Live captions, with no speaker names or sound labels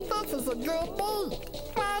a good beat.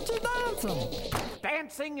 Why aren't you dancing?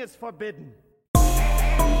 Dancing is forbidden.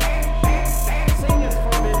 Dancing is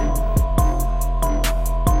forbidden.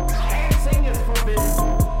 Dancing is forbidden.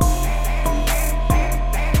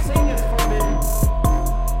 Dancing is forbidden.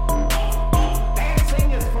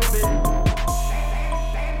 Dancing is forbidden.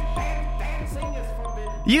 Dancing is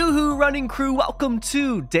forbidden. Yoo-hoo, running crew, welcome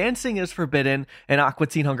to Dancing is Forbidden, an Aqua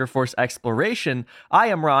Teen Hunger Force exploration. I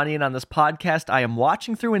am Ronnie, and on this podcast, I am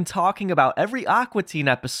watching through and talking about every Aqua Teen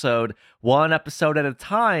episode, one episode at a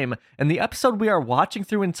time. And the episode we are watching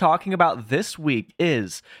through and talking about this week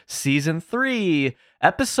is Season 3,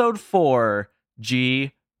 Episode 4,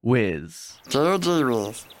 Gee Whiz. Dear Gee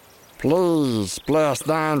Whiz, please bless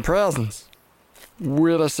thine presence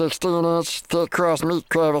with a 16-inch thick-crust meat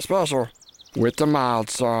craver special with the mild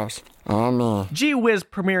sauce. Amen. Gee Whiz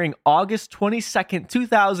premiering August 22nd,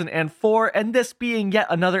 2004, and this being yet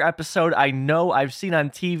another episode I know I've seen on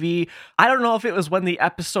TV. I don't know if it was when the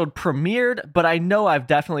episode premiered, but I know I've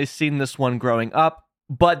definitely seen this one growing up.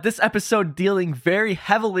 But this episode dealing very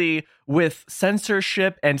heavily with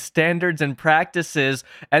censorship and standards and practices,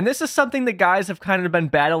 and this is something the guys have kind of been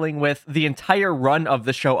battling with the entire run of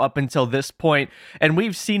the show up until this point, and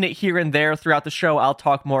we've seen it here and there throughout the show. I'll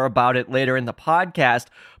talk more about it later in the podcast,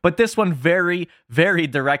 but this one very, very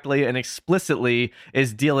directly and explicitly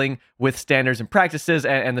is dealing with standards and practices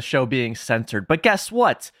and the show being censored. But guess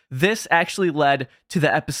what? This actually led to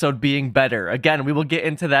the episode being better. Again, we will get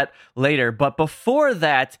into that later, but before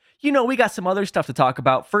that, you know, we got some other stuff to talk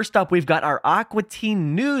about. First up, we've got our Aqua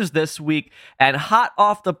Teen news this week, and hot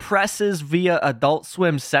off the presses via Adult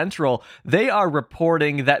Swim Central, they are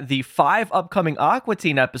reporting that the 5 upcoming Aqua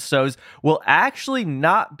Teen episodes will actually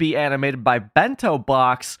not be animated by Bento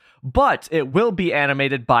Box, but it will be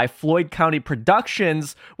animated by Floyd County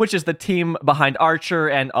Productions, which is the team behind Archer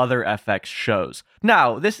and other FX shows.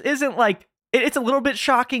 Now, this isn't like, it's a little bit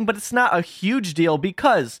shocking, but it's not a huge deal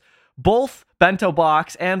because both Bento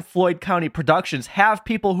Box and Floyd County Productions have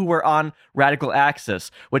people who were on Radical Axis,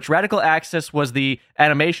 which Radical Axis was the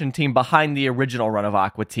animation team behind the original run of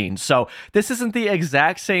Aqua Teen. So this isn't the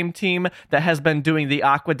exact same team that has been doing the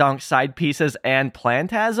Aquadonk side pieces and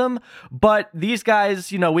Plantasm, but these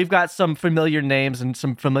guys, you know, we've got some familiar names and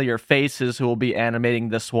some familiar faces who will be animating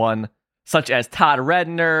this one, such as Todd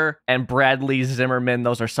Redner and Bradley Zimmerman.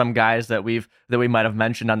 Those are some guys that we might have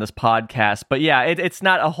mentioned on this podcast. But yeah, it's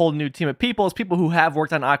not a whole new team of people. It's people who have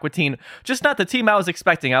worked on Aqua Teen, just not the team I was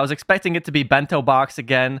expecting. I was expecting it to be Bento Box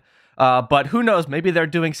again. But who knows? Maybe they're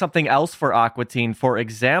doing something else for Aqua Teen. For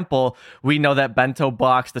example, we know that Bento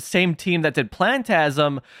Box, the same team that did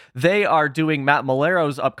Plantasm, they are doing Matt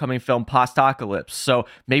Malero's upcoming film Postocalypse. So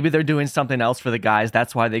maybe they're doing something else for the guys.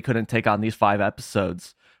 That's why they couldn't take on these 5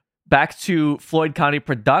 episodes. Back to Floyd County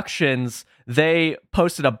Productions, they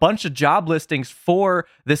posted a bunch of job listings for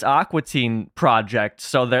this Aqua Teen project.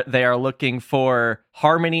 So they are looking for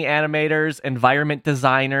harmony animators, environment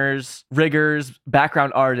designers, riggers,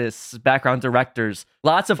 background artists, background directors.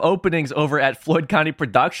 Lots of openings over at Floyd County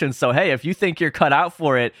Productions. So hey, if you think you're cut out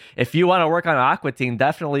for it, if you want to work on Aqua Teen,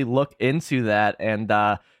 definitely look into that. And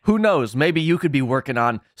who knows, maybe you could be working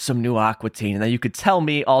on some new Aqua Teen, and then you could tell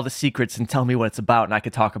me all the secrets and tell me what it's about, and I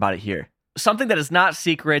could talk about it here. Something that is not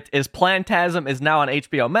secret is Plantasm is now on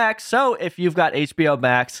HBO Max, so if you've got HBO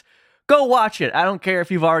Max, go watch it. I don't care if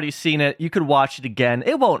you've already seen it. You could watch it again.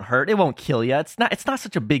 It won't hurt. It won't kill you. It's not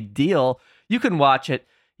such a big deal. You can watch it.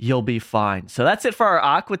 You'll be fine. So that's it for our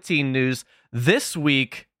Aqua Teen news this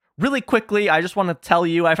week. Really quickly, I just want to tell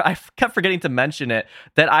you, I kept forgetting to mention it,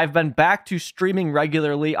 that I've been back to streaming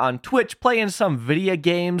regularly on Twitch, playing some video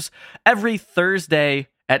games every Thursday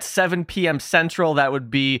at 7 p.m. Central. That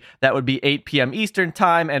would be 8 p.m. Eastern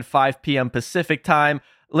Time and 5 p.m. Pacific Time.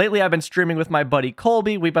 Lately, I've been streaming with my buddy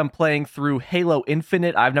Colby. We've been playing through Halo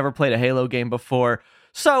Infinite. I've never played a Halo game before.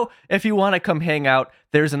 So if you want to come hang out,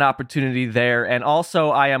 there's an opportunity there. And also,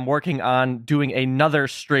 I am working on doing another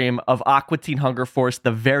stream of Aqua Teen Hunger Force,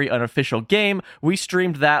 the very unofficial game. We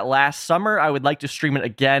streamed that last summer. I would like to stream it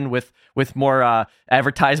again with more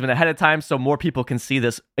advertisement ahead of time so more people can see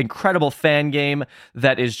this incredible fan game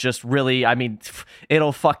that is just really, I mean,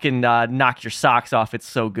 it'll fucking knock your socks off. It's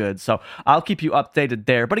so good. So I'll keep you updated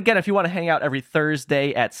there. But again, if you want to hang out every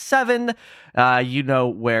Thursday at 7, you know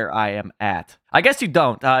where I am at. I guess you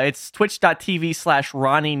don't. It's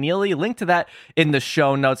twitch.tv/Ronnie Neely. Link to that in the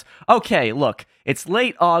show notes. Okay, look, it's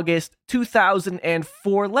late August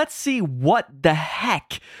 2004. Let's see what the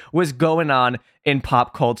heck was going on in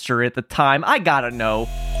pop culture at the time. I gotta know.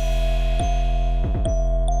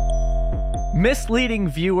 Misleading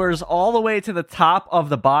viewers all the way to the top of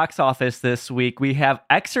the box office this week. We have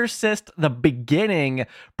Exorcist: The Beginning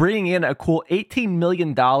bringing in a cool $18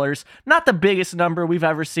 million. Not the biggest number we've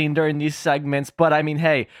ever seen during these segments, but I mean,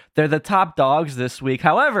 hey, they're the top dogs this week.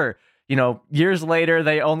 However, years later,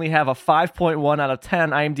 they only have a 5.1 out of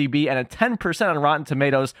 10 on IMDb and a 10% on Rotten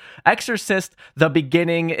Tomatoes. Exorcist: The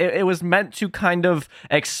Beginning, it was meant to kind of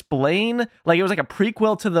explain, like it was like a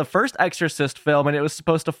prequel to the first Exorcist film, and it was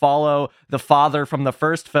supposed to follow the father from the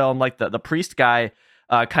first film, like the priest guy,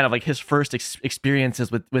 kind of like his first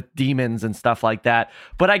experiences with demons and stuff like that.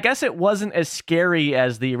 But I guess it wasn't as scary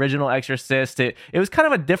as the original Exorcist. It was kind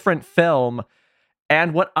of a different film.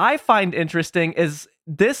 And what I find interesting is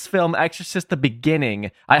this film, Exorcist: The Beginning.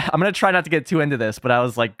 I'm going to try not to get too into this, but I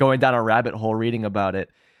was like going down a rabbit hole reading about it.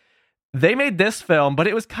 They made this film, but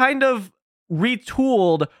it was kind of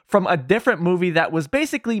retooled from a different movie that was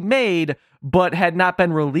basically made but had not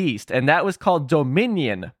been released, and that was called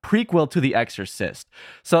Dominion, prequel to The Exorcist.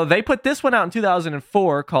 So they put this one out in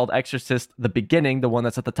 2004 called Exorcist: The Beginning, the one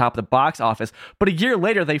that's at the top of the box office, but a year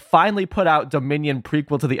later they finally put out Dominion,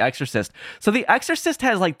 prequel to The Exorcist. So The Exorcist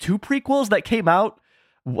has like two prequels that came out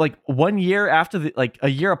like 1 year after a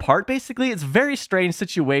year apart, basically. It's a very strange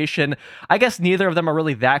situation. I guess neither of them are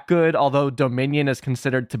really that good, although Dominion is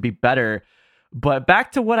considered to be better. But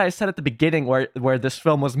back to what I said at the beginning, where this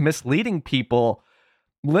film was misleading people,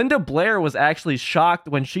 Linda Blair was actually shocked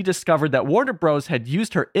when she discovered that Warner Bros. Had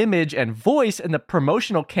used her image and voice in the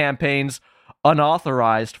promotional campaigns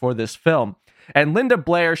unauthorized for this film. And Linda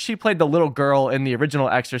Blair, she played the little girl in the original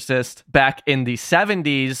Exorcist back in the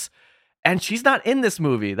 70s, and she's not in this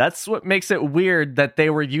movie. That's what makes it weird that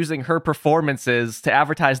they were using her performances to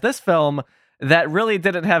advertise this film that really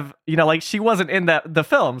didn't have, she wasn't in the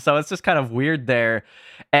film. So it's just kind of weird there.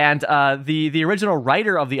 And the original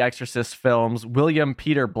writer of the Exorcist films, William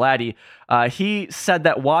Peter Blatty, he said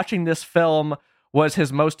that watching this film was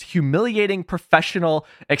his most humiliating professional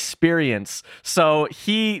experience. So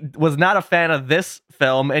he was not a fan of this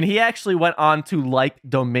film, and he actually went on to like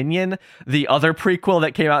Dominion, the other prequel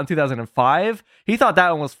that came out in 2005. He thought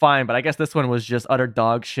that one was fine, but I guess this one was just utter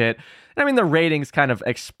dog shit. I mean, the ratings kind of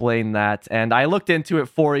explain that, and I looked into it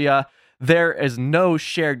for you. There is no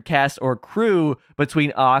shared cast or crew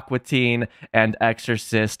between Aqua Teen and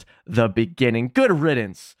Exorcist: The Beginning. Good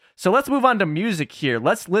riddance. So let's move on to music here.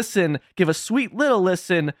 Let's give a sweet little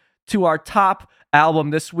listen to our top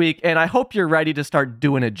album this week, and I hope you're ready to start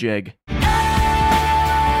doing a jig.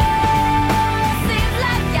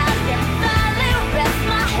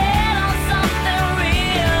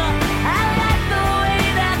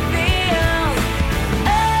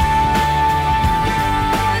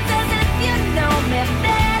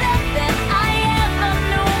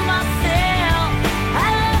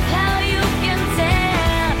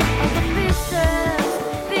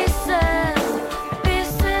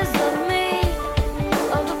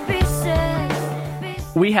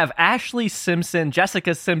 We have Ashlee Simpson,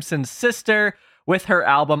 Jessica Simpson's sister, with her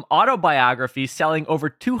album Autobiography, selling over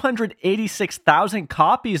 286,000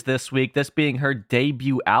 copies this week, this being her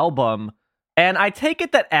debut album. And I take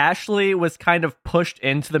it that Ashlee was kind of pushed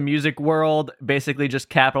into the music world, basically just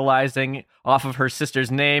capitalizing off of her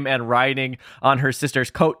sister's name and riding on her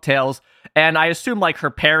sister's coattails. And I assume like her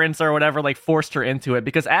parents or whatever like forced her into it,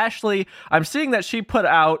 because Ashlee, I'm seeing that she put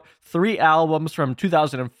out 3 albums from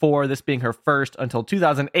 2004, this being her first, until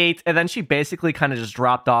 2008, and then she basically kind of just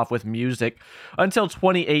dropped off with music until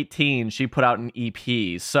 2018. She put out an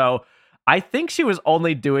EP. So I think she was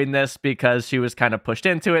only doing this because she was kind of pushed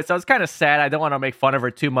into it. So it's kind of sad. I don't want to make fun of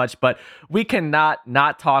her too much, but we cannot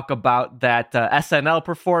not talk about that SNL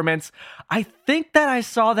performance. I think that I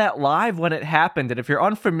saw that live when it happened. And if you're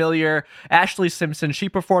unfamiliar, Ashlee Simpson, she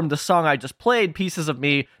performed the song I just played, Pieces of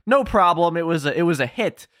Me. No problem. It was a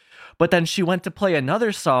hit. But then she went to play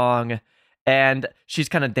another song and she's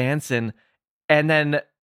kind of dancing. And then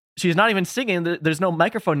she's not even singing. There's no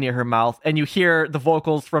microphone near her mouth, and you hear the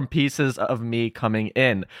vocals from Pieces of Me coming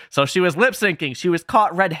in. So she was lip syncing. She was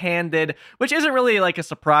caught red-handed, which isn't really like a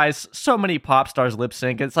surprise. So many pop stars lip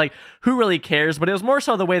sync. It's like, who really cares? But it was more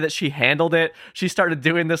so the way that she handled it. She started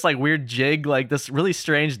doing this like weird jig, like this really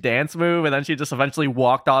strange dance move, and then she just eventually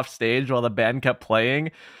walked off stage while the band kept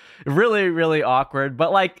playing. Really, really awkward.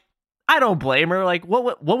 But like, I don't blame her. Like,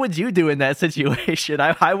 what would you do in that situation?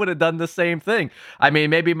 I would have done the same thing. I mean,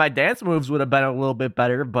 maybe my dance moves would have been a little bit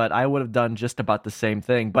better, but I would have done just about the same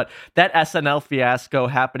thing. But that SNL fiasco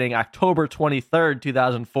happening October 23rd,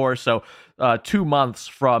 2004, so 2 months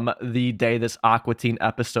from the day this Aqua Teen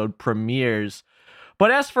episode premieres.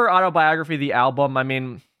 But as for Autobiography, the album, I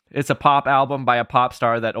mean, It's a pop album by a pop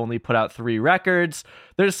star that only put out 3 records.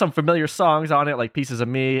 There's some familiar songs on it like Pieces of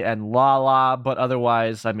Me and La La, but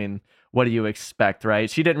otherwise, I mean, what do you expect, right?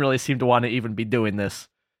 She didn't really seem to want to even be doing this.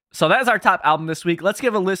 So that's our top album this week. Let's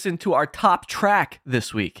give a listen to our top track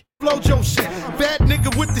this week. Flojo shit. Bad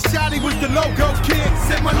nigga with the shotty was the logo kid.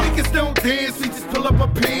 Said my niggas don't dance, we just pull up our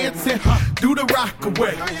pants and do the rock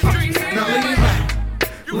away. Now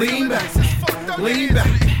lean back, lean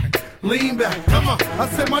back, lean back. Come on. I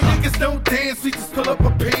said my niggas don't dance, we just pull up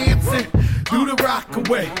our pants and do the rock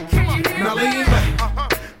away. Now lean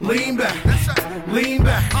back, lean back, lean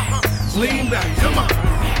back, lean back. Come on.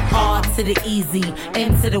 Hard to the easy,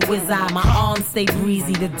 M to the wizard. My arms stay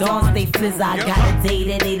breezy, the dawn stay flizzy. I got a date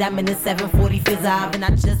at 8, I'm in the 740 fizz and I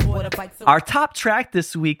just bought a bike. Our top track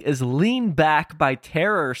this week is Lean Back by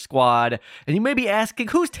Terror Squad. And you may be asking,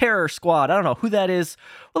 who's Terror Squad? I don't know who that is.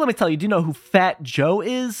 Well, let me tell you, do you know who Fat Joe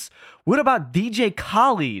is? What about DJ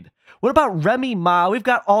Khaled? What about Remy Ma? We've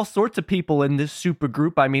got all sorts of people in this super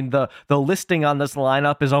group. I mean, the listing on this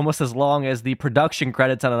lineup is almost as long as the production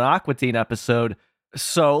credits on an Aqua Teen episode.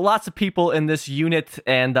 So lots of people in this unit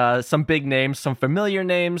and some big names, some familiar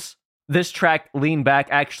names. This track, Lean Back,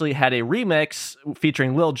 actually had a remix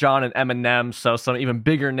featuring Lil Jon and Eminem, so some even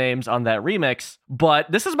bigger names on that remix. But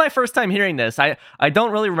this is my first time hearing this. I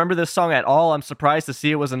don't really remember this song at all. I'm surprised to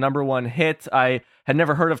see it was a #1 hit. I had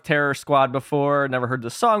never heard of Terror Squad before, never heard the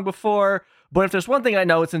song before. But if there's one thing I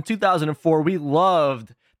know, it's in 2004, we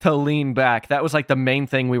loved to lean back. That was like the main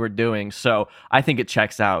thing we were doing, so I think it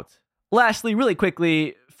checks out. Lastly, really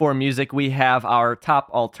quickly, for music, we have our top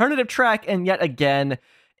alternative track, and yet again,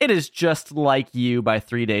 it is Just Like You by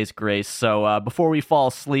 3 Days Grace. So before we fall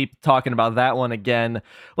asleep talking about that one again,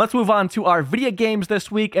 let's move on to our video games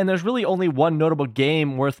this week, and there's really only one notable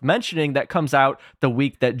game worth mentioning that comes out the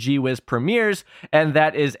week that G-Wiz premieres, and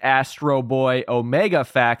that is Astro Boy Omega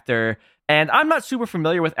Factor. And I'm not super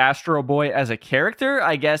familiar with Astro Boy as a character.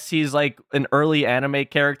 I guess he's like an early anime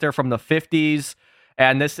character from the 50s.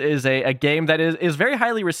 And this is a game that is very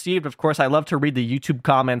highly received. Of course, I love to read the YouTube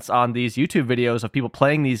comments on these YouTube videos of people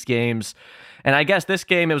playing these games. And I guess this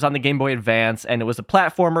game, it was on the Game Boy Advance, and it was a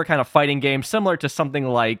platformer kind of fighting game similar to something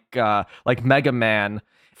like Mega Man.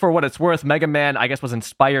 For what it's worth, Mega Man, I guess, was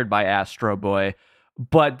inspired by Astro Boy.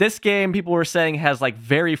 But this game, people were saying, has like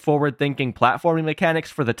very forward-thinking platforming mechanics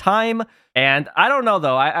for the time. And I don't know,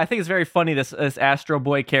 though. I think it's very funny, this Astro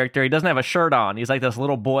Boy character. He doesn't have a shirt on. He's like this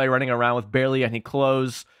little boy running around with barely any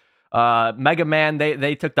clothes. Mega Man,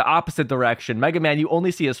 they took the opposite direction. Mega Man, you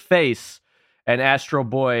only see his face. And Astro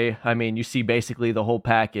Boy, I mean, you see basically the whole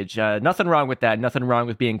package. Nothing wrong with that. Nothing wrong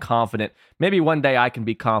with being confident. Maybe one day I can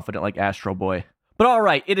be confident like Astro Boy. But all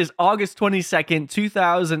right, it is August 22nd,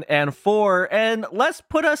 2004, and let's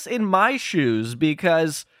put us in my shoes,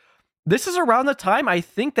 because this is around the time I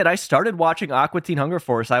think that I started watching Aqua Teen Hunger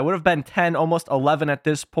Force. I would have been 10, almost 11 at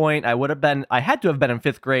this point. I had to have been in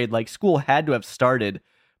 5th grade. Like, school had to have started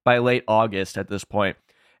by late August at this point.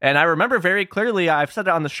 And I remember very clearly, I've said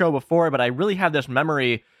it on the show before, but I really have this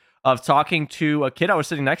memory of talking to a kid I was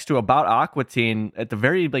sitting next to about Aqua Teen at the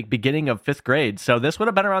very beginning of 5th grade. So this would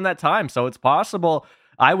have been around that time. So it's possible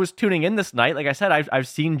I was tuning in this night. Like I said, I've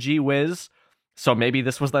seen G-Wiz, so maybe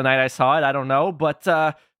this was the night I saw it. I don't know. But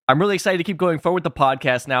I'm really excited to keep going forward with the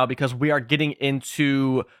podcast now, because we are getting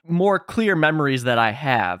into more clear memories that I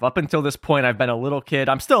have. Up until this point, I've been a little kid.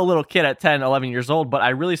 I'm still a little kid at 10, 11 years old, but I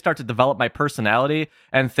really start to develop my personality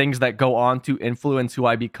and things that go on to influence who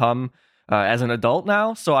I become as an adult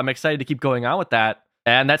now. So I'm excited to keep going on with that.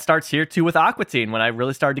 And that starts here too with Aqua Teen, when I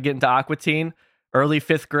really started to get into Aqua Teen, early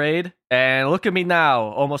 5th grade. And look at me now,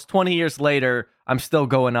 almost 20 years later, I'm still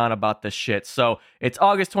going on about this shit. So it's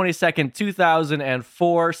August 22nd,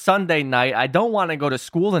 2004, Sunday night. I don't want to go to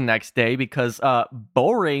school the next day because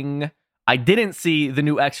boring. I didn't see the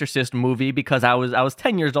new Exorcist movie because I was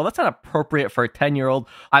 10 years old. That's not appropriate for a 10-year-old.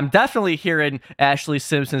 I'm definitely hearing Ashley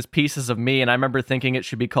Simpson's Pieces of Me, and I remember thinking it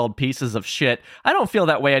should be called Pieces of Shit. I don't feel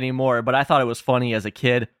that way anymore, but I thought it was funny as a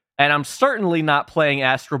kid. And I'm certainly not playing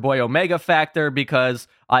Astro Boy Omega Factor because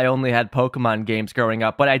I only had Pokemon games growing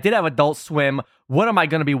up. But I did have Adult Swim. What am I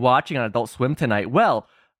going to be watching on Adult Swim tonight? Well,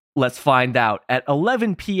 let's find out. At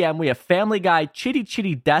 11 p.m., we have Family Guy Chitty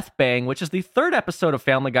Chitty Death Bang, which is the 3rd episode of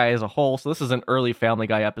Family Guy as a whole. So this is an early Family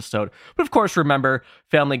Guy episode. But of course, remember,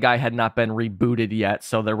 Family Guy had not been rebooted yet.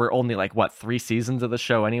 So there were only 3 seasons of the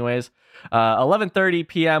show anyways. 11:30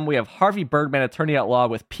 p.m., we have Harvey Birdman, Attorney at Law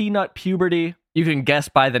with Peanut Puberty. You can guess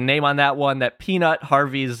by the name on that one that Peanut,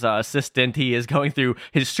 Harvey's assistant, he is going through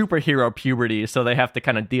his superhero puberty, so they have to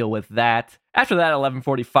kind of deal with that. After that,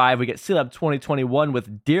 11:45, we get C-Lab 2021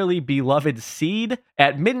 with Dearly Beloved Seed.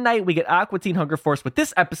 At midnight, we get Aqua Teen Hunger Force with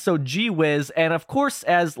this episode, Gee Whiz. And of course,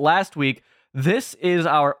 as last week, this is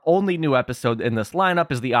our only new episode in this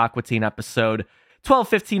lineup, is the Aqua Teen episode.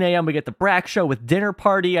 12:15 a.m., we get the Brack Show with Dinner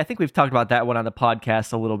Party. I think we've talked about that one on the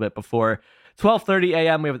podcast a little bit before. 12:30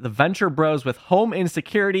 a.m., we have the Venture Bros with Home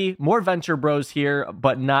Insecurity. More Venture Bros here,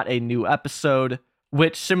 but not a new episode,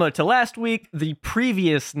 which, similar to last week, the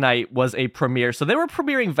previous night was a premiere. So they were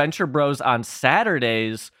premiering Venture Bros on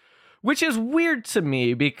Saturdays, which is weird to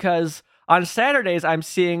me because on Saturdays, I'm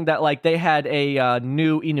seeing that like they had a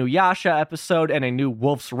new Inuyasha episode and a new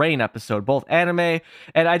Wolf's Rain episode, both anime.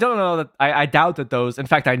 And I don't know that I doubt that those. In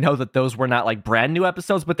fact, I know that those were not like brand new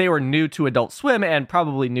episodes, but they were new to Adult Swim and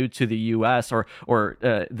probably new to the U.S. or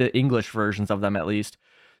the English versions of them at least.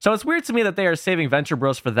 So it's weird to me that they are saving Venture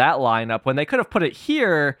Bros for that lineup when they could have put it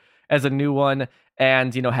here as a new one.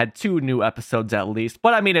 And, you know, had 2 new episodes at least.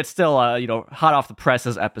 But, I mean, it's still, you know, hot off the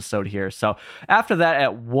presses episode here. So, after that,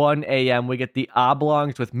 at 1 a.m., we get the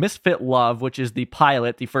Oblongs with Misfit Love, which is the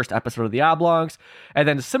pilot, the first episode of the Oblongs. And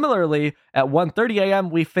then, similarly, at 1:30 a.m.,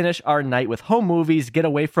 we finish our night with Home Movies, Get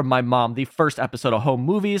Away From My Mom, the first episode of Home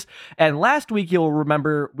Movies. And last week, you'll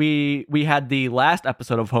remember, we had the last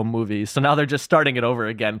episode of Home Movies. So, now they're just starting it over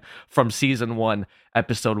again from Season 1.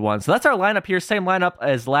 Episode 1. So that's our lineup here. Same lineup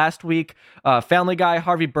as last week. Family Guy,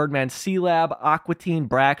 Harvey Birdman, C-Lab, Aqua Teen,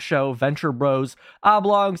 Brack Show, Venture Bros,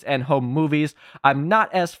 Oblongs, and Home Movies. I'm not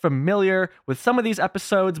as familiar with some of these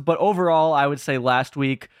episodes, but overall, I would say last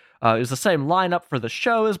week it was the same lineup for the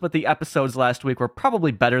shows, but the episodes last week were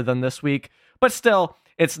probably better than this week. But still,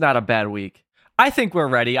 it's not a bad week. I think we're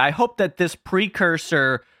ready. I hope that this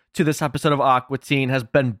precursor to this episode of Aqua Teen has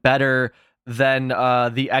been better than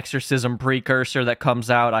the Exorcism precursor that comes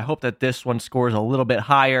out. I hope that this one scores a little bit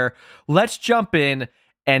higher. Let's jump in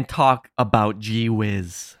and talk about Gee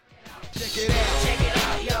Whiz. Check it out. Check it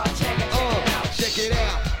out, y'all. Check it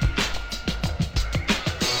out.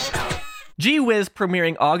 Gee Whiz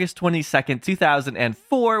premiering August 22nd,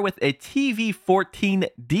 2004 with a TV-14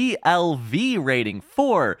 DLV rating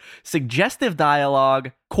for suggestive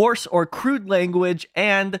dialogue, coarse or crude language,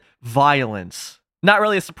 and violence. Not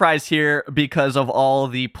really a surprise here because of all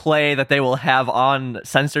the play that they will have on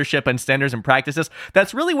censorship and standards and practices.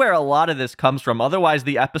 That's really where a lot of this comes from. Otherwise,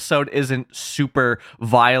 the episode isn't super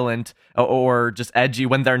violent or just edgy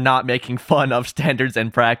when they're not making fun of standards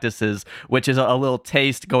and practices, which is a little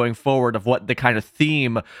taste going forward of what the kind of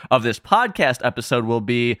theme of this podcast episode will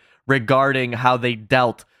be regarding how they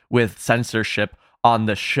dealt with censorship on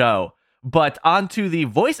the show. But on to the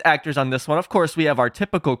voice actors on this one. Of course, we have our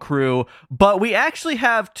typical crew, but we actually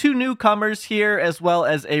have 2 newcomers here as well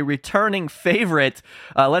as a returning favorite.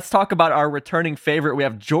 Let's talk about our returning favorite. We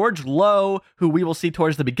have George Lowe, who we will see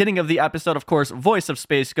towards the beginning of the episode, of course, voice of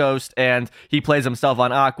Space Ghost, and he plays himself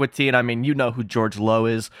on Aqua Teen. I mean, you know who George Lowe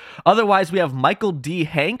is. Otherwise, we have Michael D.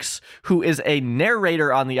 Hanks, who is a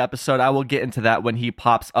narrator on the episode. I will get into that when he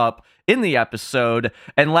pops up in the episode.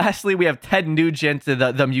 And lastly, we have Ted Nugent,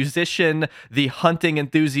 the musician, the hunting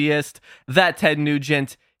enthusiast. That Ted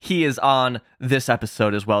Nugent, he is on this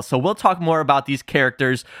episode as well. So we'll talk more about these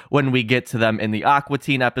characters when we get to them in the Aqua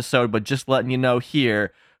Teen episode, but just letting you know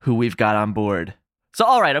here who we've got on board. So,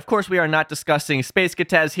 all right, of course, we are not discussing Space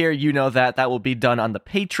Kataz here. You know that. That will be done on the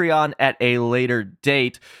Patreon at a later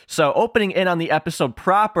date. So, opening in on the episode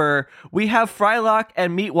proper, we have Frylock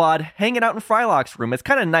and Meatwad hanging out in Frylock's room. It's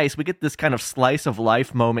kind of nice. We get this kind of slice of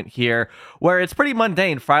life moment here where it's pretty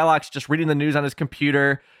mundane. Frylock's just reading the news on his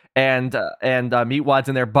computer, and Meatwad's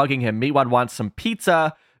in there bugging him. Meatwad wants some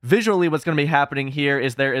pizza. Visually, what's going to be happening here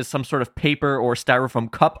is there is some sort of paper or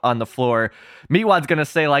styrofoam cup on the floor. Meatwad's going to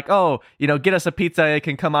say like, oh, you know, get us a pizza. It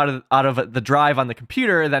can come out of the drive on the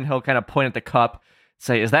computer. And then he'll kind of point at the cup,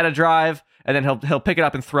 say, is that a drive? And then he'll pick it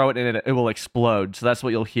up and throw it, and it will explode. So that's what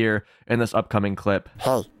you'll hear in this upcoming clip.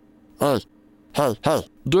 Hey,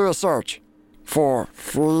 do a search for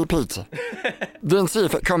free pizza. Then see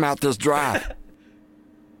if it come out this drive.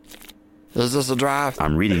 Is this a drive?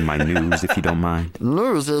 I'm reading my news, if you don't mind.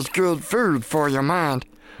 News is good food for your mind,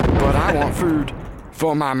 but I want food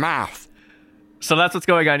for my mouth. So that's what's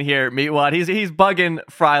going on here, Meatwad. He's bugging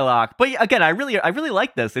Frylock. But again, I really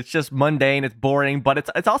like this. It's just mundane, it's boring, but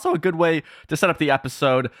it's also a good way to set up the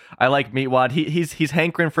episode. I like Meatwad. He's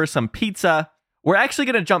hankering for some pizza. We're actually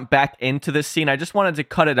going to jump back into this scene. I just wanted to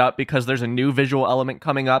cut it up because there's a new visual element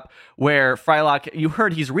coming up where Frylock, you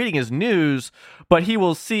heard he's reading his news, but he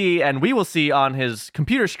will see, and we will see on his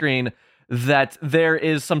computer screen, that there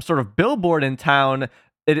is some sort of billboard in town.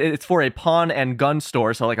 It's for a pawn and gun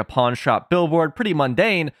store, so like a pawn shop billboard, pretty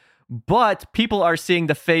mundane. But people are seeing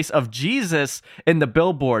the face of Jesus in the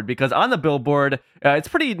billboard, because on the billboard, it's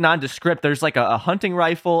pretty nondescript. There's like a hunting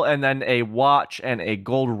rifle and then a watch and a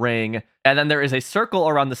gold ring. And then there is a circle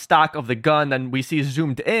around the stock of the gun. Then we see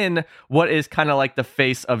zoomed in what is kind of like the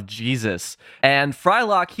face of Jesus. And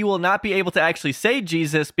Frylock, he will not be able to actually say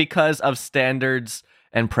Jesus because of standards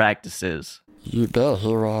and practices. You better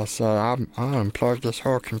hear what I say. I unplugged this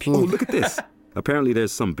whole computer. Oh, look at this. Apparently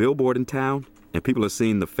there's some billboard in town, and people are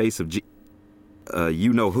seeing the face of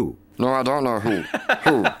you know who. No, I don't know who.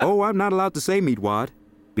 Who? Oh, I'm not allowed to say Meatwad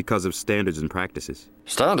because of standards and practices.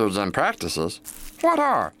 Standards and practices? What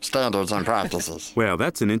are standards and practices? Well,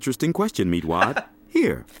 that's an interesting question, Meatwad.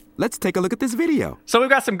 Here, let's take a look at this video. So we've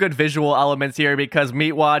got some good visual elements here, because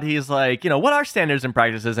Meatwad, he's like, what are standards and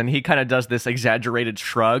practices? And he kind of does this exaggerated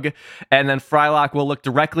shrug. And then Frylock will look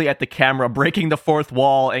directly at the camera, breaking the fourth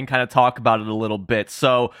wall, and kind of talk about it a little bit.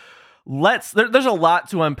 So there's a lot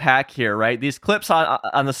to unpack here, right? These clips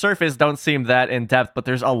on the surface don't seem that in depth, but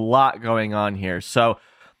there's a lot going on here. So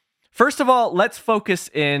first of all, let's focus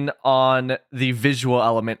in on the visual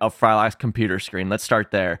element of Frylock's computer screen. Let's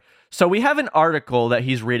start there. So we have an article that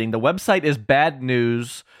he's reading. The website is Bad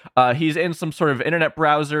News. He's in some sort of internet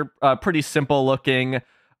browser, pretty simple looking.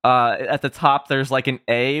 At the top, there's like an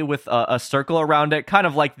A with a circle around it, kind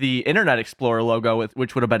of like the Internet Explorer logo,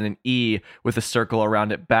 which would have been an E with a circle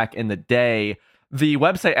around it back in the day. The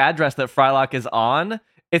website address that Frylock is on,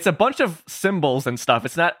 it's a bunch of symbols and stuff.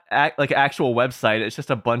 It's not like an actual website. It's just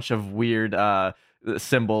a bunch of weird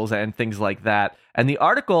symbols and things like that. And the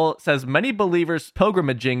article says, many believers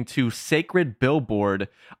pilgrimaging to sacred billboard,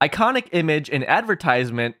 iconic image in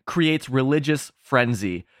advertisement creates religious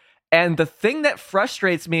frenzy. And the thing that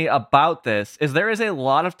frustrates me about this is there is a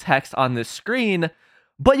lot of text on this screen,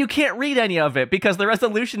 but you can't read any of it because the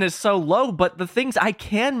resolution is so low. But the things I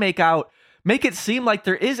can make out make it seem like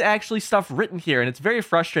there is actually stuff written here. And it's very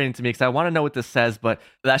frustrating to me because I want to know what this says, but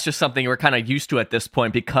that's just something we're kind of used to at this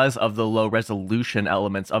point because of the low resolution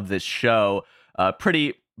elements of this show.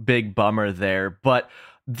 Pretty big bummer there. But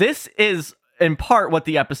this is in part what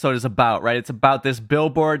the episode is about, right? It's about this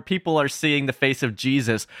billboard. People are seeing the face of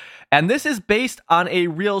Jesus. And this is based on a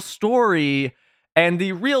real story. And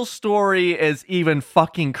the real story is even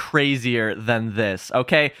fucking crazier than this,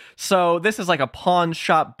 okay? So this is like a pawn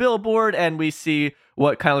shop billboard, and we see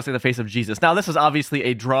what kind of looks like the face of Jesus. Now, this is obviously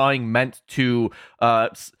a drawing meant to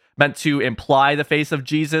imply the face of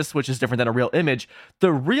Jesus, which is different than a real image.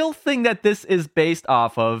 The real thing that this is based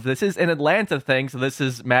off of, this is an Atlanta thing, so this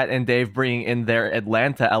is Matt and Dave bringing in their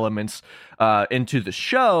Atlanta elements into the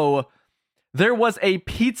show. There was a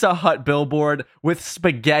Pizza Hut billboard with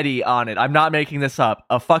spaghetti on it. I'm not making this up.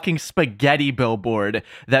 A fucking spaghetti billboard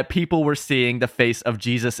that people were seeing the face of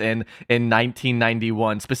Jesus in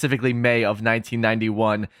 1991, specifically May of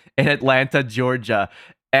 1991 in Atlanta, Georgia.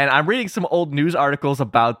 And I'm reading some old news articles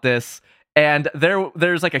about this, and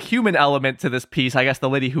there's like a human element to this piece. I guess the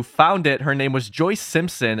lady who found it, her name was Joyce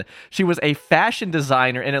Simpson. She was a fashion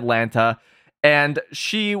designer in Atlanta, and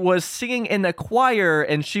she was singing in the choir,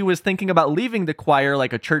 and she was thinking about leaving the choir,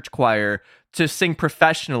 like a church choir, to sing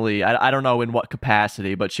professionally. I don't know in what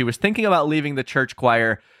capacity, but she was thinking about leaving the church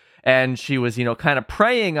choir, and she was, kind of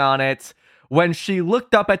praying on it when she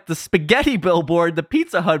looked up at the spaghetti billboard, the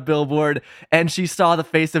Pizza Hut billboard, and she saw the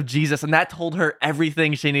face of Jesus, and that told her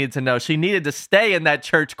everything she needed to know. She needed to stay in that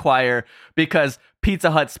church choir because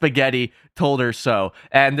Pizza Hut spaghetti told her so.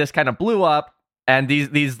 And this kind of blew up. And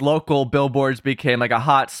these local billboards became like a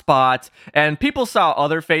hot spot. And people saw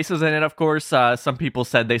other faces in it, of course. Some people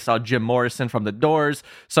said they saw Jim Morrison from The Doors.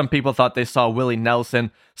 Some people thought they saw Willie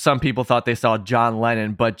Nelson. Some people thought they saw John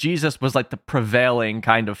Lennon. But Jesus was like the prevailing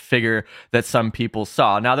kind of figure that some people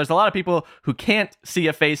saw. Now, there's a lot of people who can't see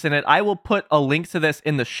a face in it. I will put a link to this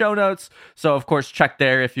in the show notes. So, of course, check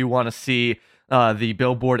there if you want to see the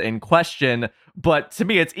billboard in question. But to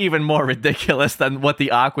me, it's even more ridiculous than what the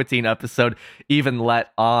Aqua Teen episode even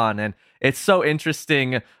let on. And it's so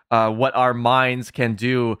interesting what our minds can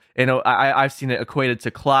do. I've seen it equated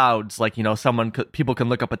to clouds. Like, people can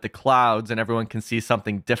look up at the clouds and everyone can see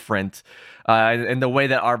something different. And the way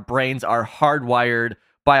that our brains are hardwired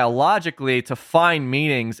biologically to find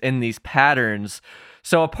meanings in these patterns.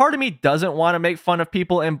 So a part of me doesn't want to make fun of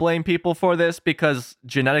people and blame people for this because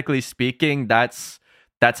genetically speaking, that's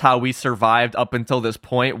how we survived up until this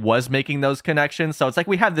point, was making those connections. So it's like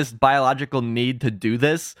we have this biological need to do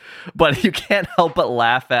this, but you can't help but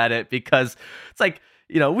laugh at it because it's like,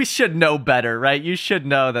 we should know better, right? You should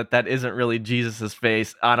know that that isn't really Jesus's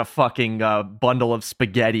face on a fucking bundle of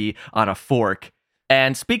spaghetti on a fork.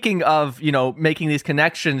 And speaking of, making these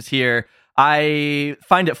connections here, I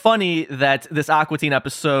find it funny that this Aqua Teen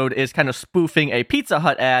episode is kind of spoofing a Pizza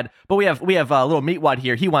Hut ad, but we have a little Meatwad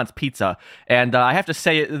here. He wants pizza, and I have to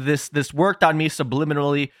say this worked on me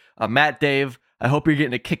subliminally. Matt, Dave, I hope you're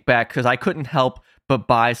getting a kickback because I couldn't help but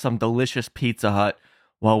buy some delicious Pizza Hut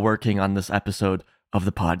while working on this episode of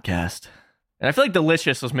the podcast. And I feel like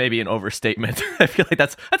delicious was maybe an overstatement. I feel like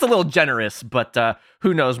that's a little generous, but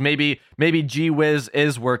who knows? Maybe Gee Whiz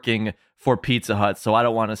is working for Pizza Hut, so I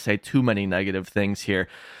don't want to say too many negative things here.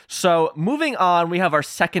 So moving on, we have our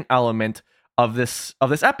second element of this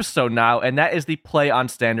episode now, and that is the play on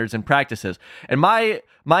standards and practices. And my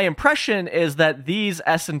impression is that these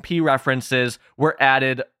S&P references were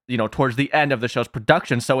added towards the end of the show's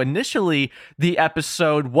production. So initially, the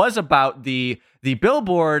episode was about the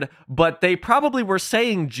billboard, but they probably were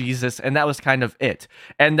saying Jesus, and that was kind of it.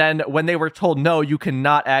 And then when they were told, no, you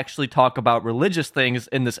cannot actually talk about religious things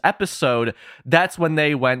in this episode, that's when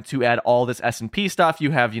they went to add all this S&P stuff.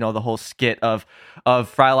 You have, the whole skit of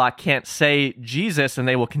Frylock can't say Jesus, and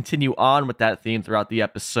they will continue on with that theme throughout the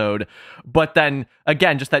episode. But then,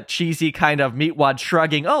 again, just that cheesy kind of Meatwad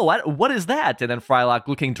shrugging, oh, what is that? And then Frylock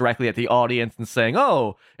looking directly at the audience and saying,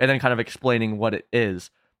 oh, and then kind of explaining what it is.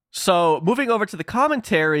 So moving over to the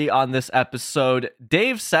commentary on this episode,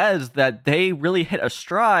 Dave says that they really hit a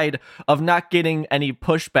stride of not getting any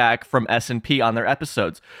pushback from S&P on their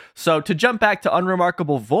episodes. So to jump back to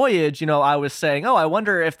Unremarkable Voyage, I was saying, I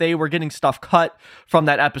wonder if they were getting stuff cut from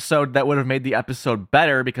that episode that would have made the episode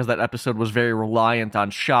better because that episode was very reliant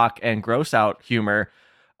on shock and gross out humor.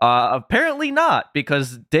 Apparently not,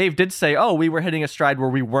 because Dave did say, we were hitting a stride where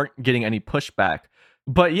we weren't getting any pushback.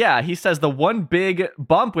 But yeah, he says the one big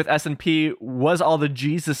bump with S&P was all the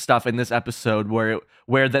Jesus stuff in this episode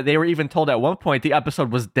where that they were even told at one point the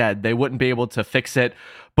episode was dead. They wouldn't be able to fix it.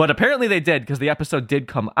 But apparently they did, because the episode did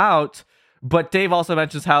come out. But Dave also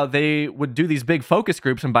mentions how they would do these big focus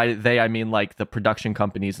groups, and by they I mean like the production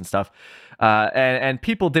companies and stuff. And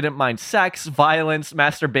people didn't mind sex, violence,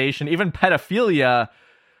 masturbation, even pedophilia.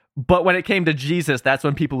 But when it came to Jesus, that's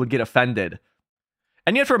when people would get offended.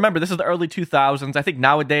 And you have to remember, this is the early 2000s. I think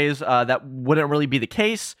nowadays that wouldn't really be the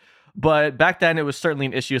case. But back then, it was certainly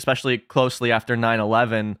an issue, especially closely after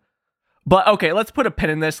 9/11. But okay, let's put a pin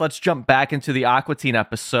in this. Let's jump back into the Aqua Teen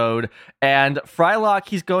episode. And Frylock,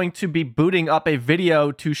 he's going to be booting up a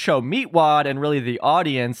video to show Meatwad and really the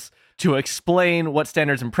audience to explain what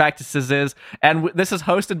standards and practices is. And this is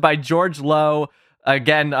hosted by George Lowe.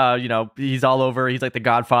 Again, he's all over. He's like the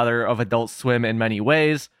godfather of Adult Swim in many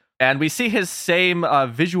ways. And we see his same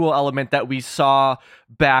visual element that we saw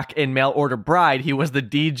back in Mail Order Bride. He was the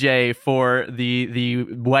DJ for the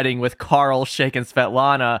wedding with Carl, Shake, and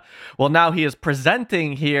Svetlana. Well, now he is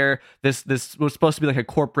presenting here. This was supposed to be like a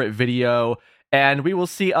corporate video. And we will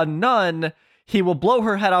see a nun. He will blow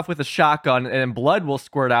her head off with a shotgun, and blood will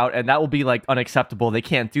squirt out. And that will be like unacceptable. They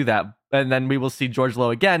can't do that. And then we will see George Lowe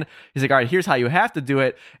again. He's like, all right, here's how you have to do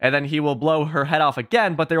it. And then he will blow her head off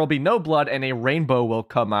again, but there will be no blood and a rainbow will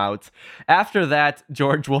come out. After that,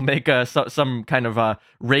 George will make some kind of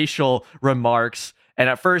racial remarks. And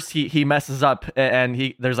at first he messes up,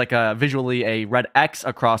 and there's like visually a red X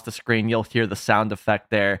across the screen. You'll hear the sound effect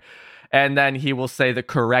there. And then he will say the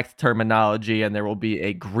correct terminology, and there will be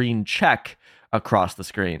a green check across the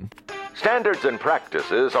screen. Standards and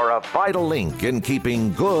practices are a vital link in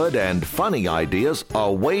keeping good and funny ideas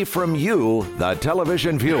away from you, the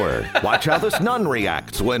television viewer. Watch how this nun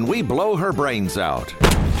reacts when we blow her brains out.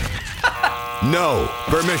 No,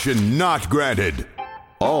 permission not granted.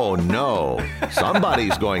 Oh no,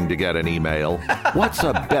 somebody's going to get an email. What's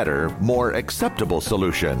a better, more acceptable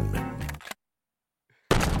solution?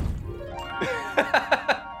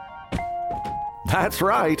 That's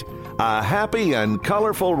right. A happy and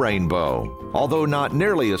colorful rainbow. Although not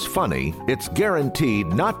nearly as funny, it's guaranteed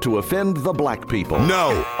not to offend the black people.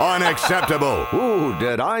 No, unacceptable. Ooh,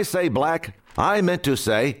 did I say black? I meant to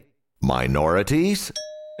say minorities.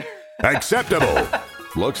 Acceptable.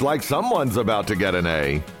 Looks like someone's about to get an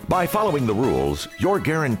A. By following the rules, you're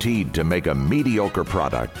guaranteed to make a mediocre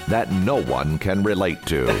product that no one can relate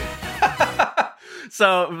to.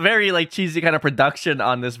 So very like cheesy kind of production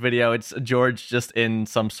on this video. It's George just in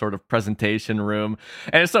some sort of presentation room.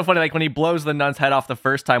 And it's so funny, like when he blows the nun's head off the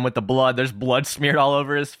first time with the blood, there's blood smeared all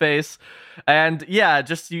over his face. And yeah,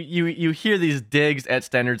 just you hear these digs at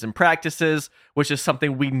standards and practices, which is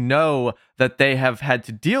something we know that they have had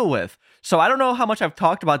to deal with. So I don't know how much I've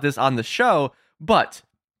talked about this on the show, but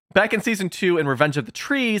Back in season 2 in Revenge of the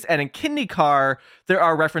Trees and in Kidney Car, there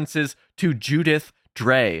are references to Judith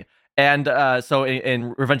Dre. And so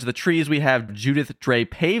in Revenge of the Trees, we have Judith Dre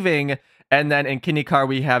paving, and then in Kidney Car,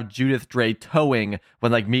 we have Judith Dre towing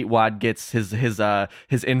when like Meatwad gets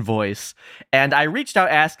his invoice. And I reached out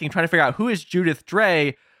asking, trying to figure out who is Judith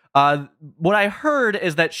Dre. What I heard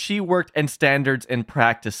is that she worked in Standards and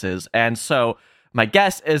Practices, and so my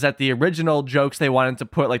guess is that the original jokes they wanted to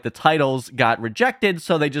put, like the titles, got rejected,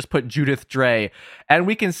 so they just put Judith Dre. And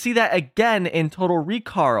we can see that again in Total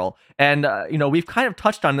Recall. And, we've kind of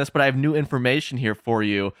touched on this, but I have new information here for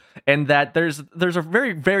you. And that there's a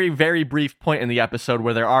very, very, very brief point in the episode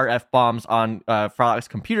where there are F-bombs on Frylock's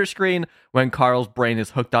computer screen when Carl's brain is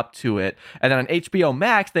hooked up to it. And then on HBO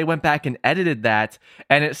Max, they went back and edited that,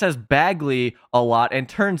 and it says Bagley a lot, and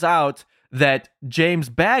turns out that James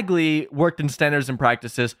Bagley worked in Standards and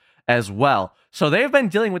Practices as well. So they've been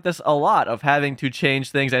dealing with this a lot of having to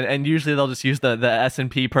change things, and usually they'll just use the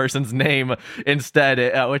S&P person's name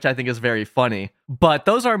instead, which I think is very funny. But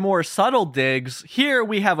those are more subtle digs. Here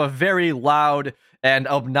we have a very loud and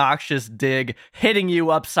obnoxious dig hitting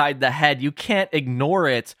you upside the head. You can't ignore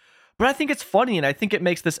it. But I think it's funny, and I think it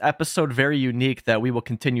makes this episode very unique that we will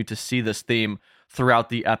continue to see this theme throughout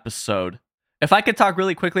the episode. If I could talk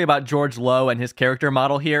really quickly about George Lowe and his character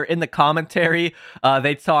model here, in the commentary,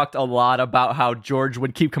 they talked a lot about how George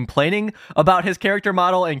would keep complaining about his character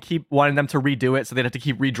model and keep wanting them to redo it, so they'd have to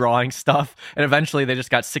keep redrawing stuff. And eventually they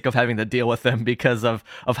just got sick of having to deal with him because of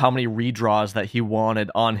how many redraws that he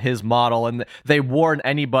wanted on his model. And they warn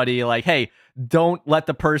anybody like, hey, don't let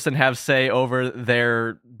the person have say over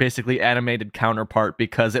their basically animated counterpart,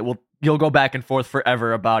 because you'll go back and forth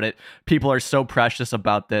forever about it. People are so precious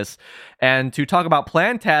about this. And to talk about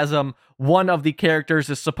Plantasm, one of the characters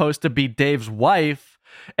is supposed to be Dave's wife.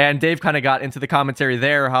 And Dave kind of got into the commentary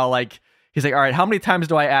there, how he's like, all right, how many times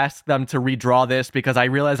do I ask them to redraw this? Because I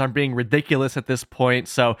realize I'm being ridiculous at this point.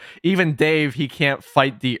 So even Dave, he can't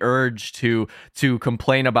fight the urge to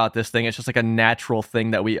complain about this thing. It's just like a natural thing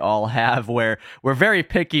that we all have, where we're very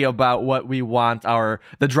picky about what we want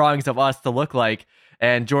the drawings of us to look like.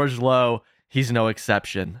 And George Lowe, he's no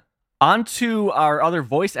exception. On to our other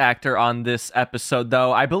voice actor on this episode,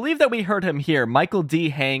 though. I believe that we heard him here, Michael D.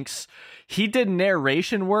 Hanks. He did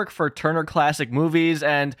narration work for Turner Classic Movies,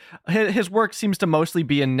 and his work seems to mostly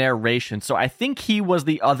be in narration. So I think he was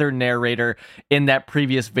the other narrator in that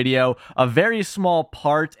previous video, a very small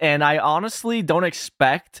part, and I honestly don't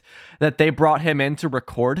expect that they brought him in to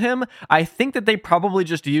record him. I think that they probably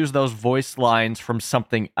just used those voice lines from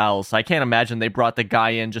something else. I can't imagine they brought the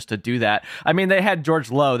guy in just to do that. I mean, they had George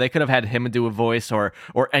Lowe. They could have had him do a voice or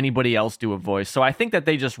anybody else do a voice. So I think that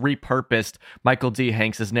they just repurposed Michael D.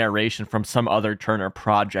 Hanks' narration from some other Turner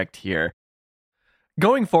project here.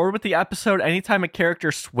 Going forward with the episode, anytime a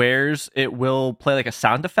character swears, it will play like a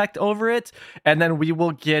sound effect over it, and then we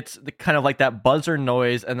will get the kind of like that buzzer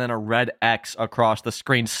noise and then a red X across the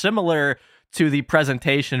screen, similar to the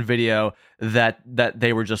presentation video that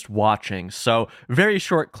they were just watching. So very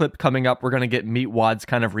short clip coming up. We're going to get Meatwad's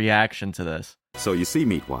kind of reaction to this. So you see,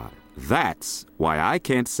 Meatwad, that's why I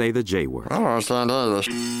can't say the J word. I don't understand English.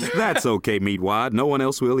 That's okay, Meatwad. No one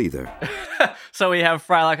else will either. So we have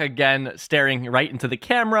Frylock again staring right into the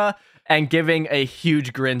camera and giving a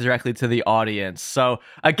huge grin directly to the audience. So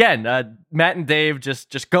again, Matt and Dave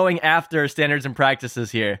just going after Standards and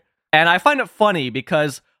Practices here. And I find it funny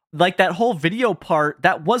because like that whole video part,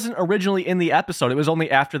 that wasn't originally in the episode. It was only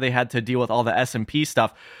after they had to deal with all the S&P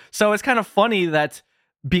stuff. So it's kind of funny that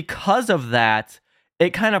because of that,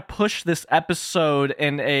 it kind of pushed this episode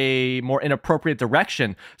in a more inappropriate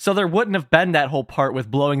direction. So there wouldn't have been that whole part with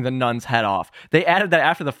blowing the nun's head off. They added that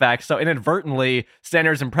after the fact. So inadvertently,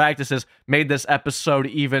 Standards and Practices made this episode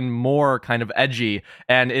even more kind of edgy,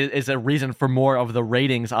 and is a reason for more of the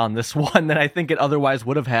ratings on this one than I think it otherwise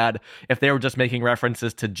would have had if they were just making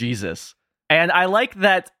references to Jesus. And I like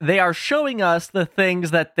that they are showing us the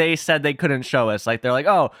things that they said they couldn't show us. Like, they're like,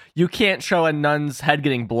 oh, you can't show a nun's head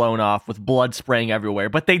getting blown off with blood spraying everywhere.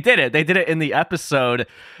 But they did it. They did it in the episode.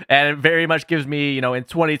 And it very much gives me, in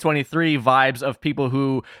 2023 vibes of people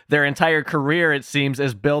who their entire career, it seems,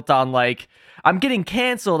 is built on like, I'm getting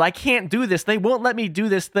canceled. I can't do this. They won't let me do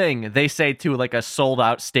this thing. They say to like a sold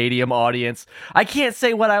out stadium audience, I can't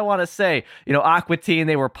say what I want to say. Aqua Teen,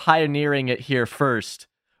 they were pioneering it here first.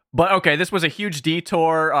 But okay, this was a huge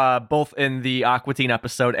detour, both in the Aqua Teen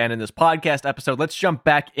episode and in this podcast episode. Let's jump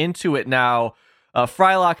back into it now.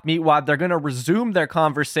 Frylock, Meatwad, they're going to resume their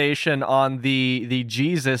conversation on the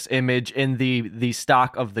Jesus image in the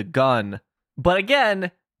stock of the gun. But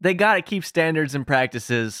again, they got to keep Standards and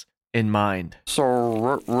Practices in mind. So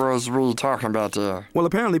what was we talking about there? Well,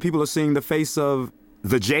 apparently people are seeing the face of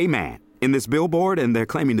the J-Man in this billboard, and they're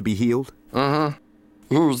claiming to be healed.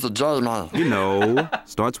 Who's the J-Man? You know,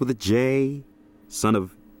 starts with a J, son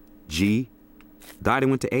of G, died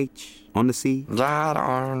and went to H, on the sea. Died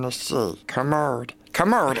on the sea. Commode,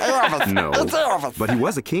 Elvis. No, It's Elvis. but he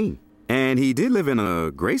was a king, and he did live in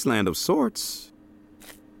a Graceland of sorts.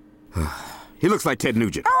 He looks like Ted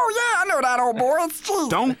Nugent. Oh, yeah, I know that old boy. It's G.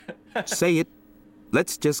 Don't say it.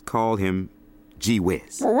 Let's just call him G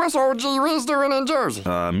Wiz. Well, what's old G Wiz doing in Jersey?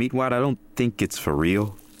 Meatwad, I don't think it's for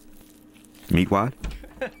real. Meatwad?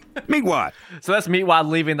 Meatwad! So that's Meatwad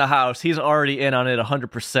leaving the house. He's already in on it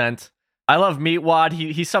 100%. I love Meatwad.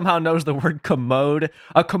 He somehow knows the word commode.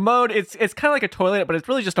 A commode, it's kind of like a toilet, but it's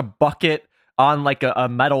really just a bucket on like a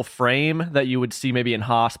metal frame that you would see maybe in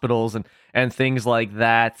hospitals and things like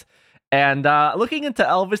that. And looking into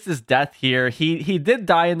Elvis's death here, he did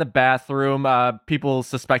die in the bathroom. People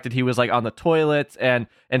suspected he was like on the toilet and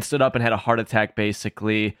stood up and had a heart attack,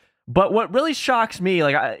 basically. But what really shocks me,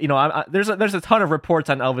 like there's a ton of reports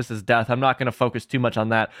on Elvis's death. I'm not going to focus too much on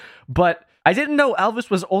that, but I didn't know Elvis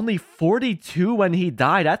was only 42 when he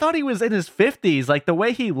died. I thought he was in his 50s. Like the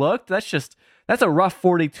way he looked, that's a rough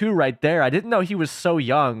 42 right there. I didn't know he was so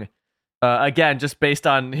young. Again, just based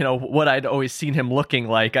on what I'd always seen him looking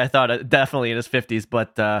like, I thought definitely in his 50s.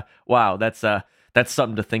 But wow, that's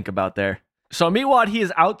something to think about there. So Meatwad, he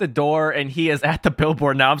is out the door and he is at the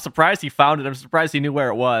billboard now. I'm surprised he found it. I'm surprised he knew where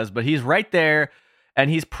it was, but he's right there and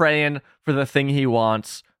he's praying for the thing he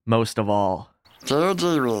wants most of all. Dear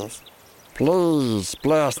Jesus, please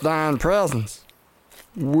bless thine presence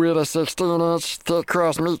with a 16-inch thick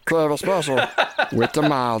crust meat craver special with the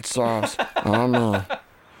mild sauce. Amen.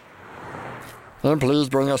 And please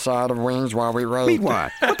bring a side of wings while we rate. Meatwad,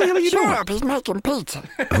 what the hell are you Shut doing? up, he's making pizza.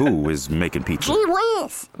 Who is making pizza? Gee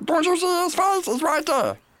whiz, don't you see his face? He's right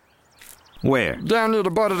there. Where? Down near the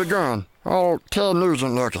butt of the gun. All Ted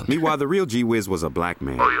Nugent looking. Meanwhile, the real G Wiz was a black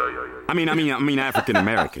man. I mean African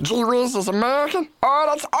American. Gee whiz is American? Oh,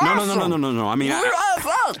 that's awesome. No. I mean,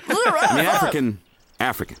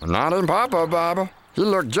 African. Not in Papa Bible. He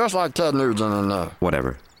looked just like Ted Nugent in there.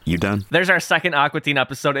 Whatever. You done? There's our second Aqua Teen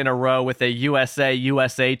episode in a row with a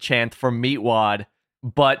USA chant from Meatwad.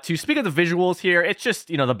 But to speak of the visuals here, it's just,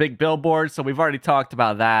 the big billboard. So we've already talked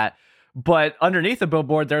about that. But underneath the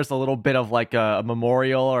billboard, there's a little bit of like a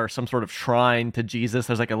memorial or some sort of shrine to Jesus.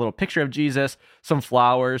 There's like a little picture of Jesus, some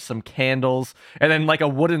flowers, some candles, and then like a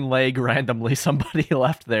wooden leg randomly somebody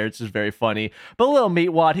left there. It's just very funny. But little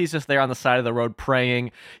Meatwad, he's just there on the side of the road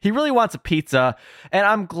praying. He really wants a pizza. And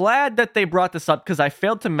I'm glad that they brought this up because I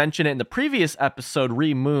failed to mention it in the previous episode,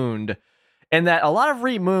 Remooned. And that a lot of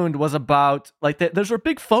Remooned was about, like, there's a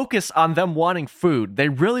big focus on them wanting food. They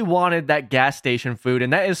really wanted that gas station food.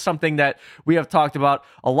 And that is something that we have talked about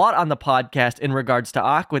a lot on the podcast in regards to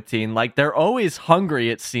Aqua Teen. Like, they're always hungry,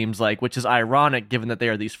 it seems like, which is ironic given that they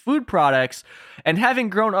are these food products. And having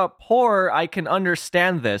grown up poor, I can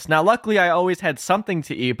understand this. Now, luckily, I always had something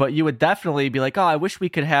to eat, but you would definitely be like, oh, I wish we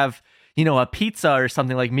could have, a pizza or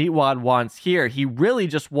something like Meatwad wants here. He really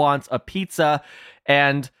just wants a pizza.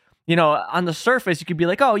 And on the surface, you could be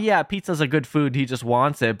like, oh, yeah, pizza's a good food. He just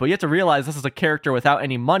wants it. But you have to realize this is a character without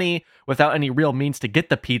any money, without any real means to get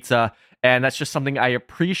the pizza. And that's just something I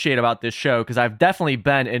appreciate about this show because I've definitely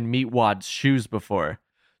been in Meatwad's shoes before.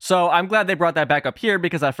 So I'm glad they brought that back up here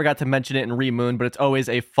because I forgot to mention it in Remoon, but it's always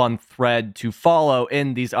a fun thread to follow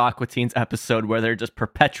in these Aqua Teens episode where they're just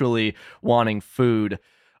perpetually wanting food.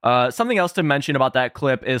 Something else to mention about that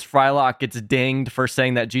clip is Frylock gets dinged for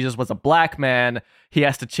saying that Jesus was a black man. He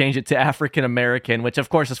has to change it to African American, which of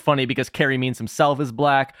course is funny because Carrie Means himself is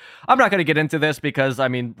black. I'm not going to get into this because,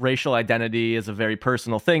 racial identity is a very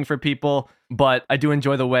personal thing for people, but I do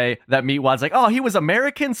enjoy the way that Meatwad's like, oh, he was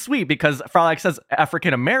American? Sweet, because Frylock says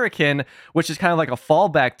African American, which is kind of like a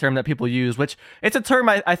fallback term that people use, which it's a term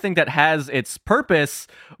I think that has its purpose,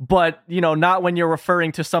 but, not when you're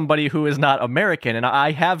referring to somebody who is not American. And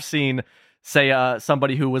I have seen, say,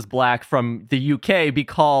 somebody who was black from the UK be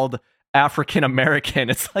called African American.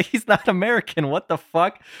 It's like he's not American. What the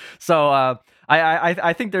fuck? So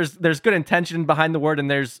I think there's good intention behind the word,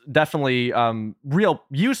 and there's definitely real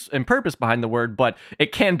use and purpose behind the word, but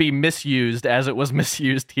it can be misused as it was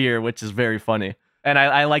misused here, which is very funny. And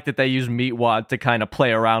I like that they use Meatwad to kind of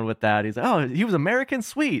play around with that. He's like, oh, he was American?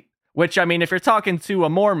 Sweet. Which, if you're talking to a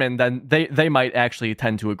Mormon, then they might actually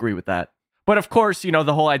tend to agree with that. But of course,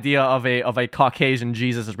 the whole idea of a Caucasian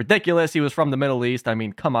Jesus is ridiculous. He was from the Middle East.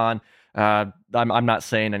 Come on. I'm not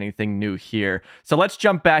saying anything new here. So let's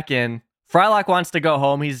jump back in. Frylock wants to go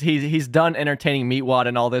home. He's done entertaining Meatwad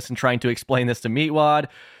and all this and trying to explain this to Meatwad.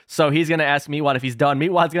 So he's going to ask Meatwad if he's done.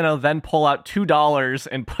 Meatwad's going to then pull out $2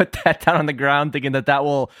 and put that down on the ground, thinking that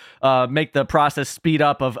will make the process speed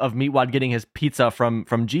up of Meatwad getting his pizza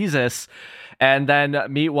from Jesus. And then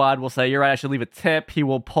Meatwad will say, "You're right, I should leave a tip." He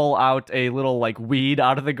will pull out a little like weed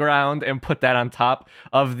out of the ground and put that on top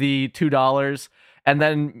of the $2. And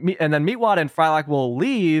then Meatwad and Frylock will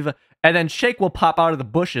leave. And then Shake will pop out of the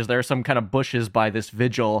bushes. There are some kind of bushes by this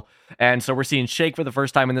vigil. And so we're seeing Shake for the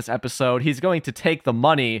first time in this episode. He's going to take the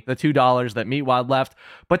money, the $2 that Meatwad left.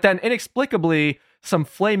 But then inexplicably, some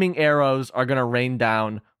flaming arrows are going to rain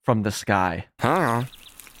down from the sky. Hang on.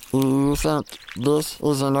 You think this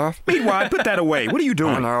is enough? Meatwad, put that away. What are you Oh,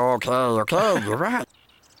 doing? no, okay, you're right.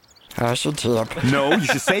 I should tip. No, you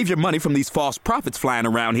should save your money from these false prophets flying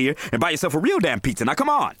around here and buy yourself a real damn pizza. Now, come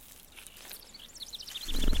on.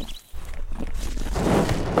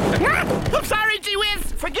 I'm sorry,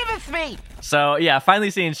 G-Wiz. Forgiveth me. So, yeah, finally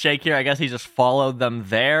seeing Shake here. I guess he just followed them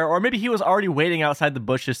there. Or maybe he was already waiting outside the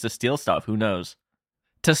bushes to steal stuff. Who knows?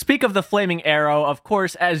 To speak of the flaming arrow, of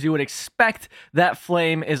course, as you would expect, that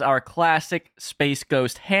flame is our classic Space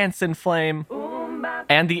Ghost Hansen flame.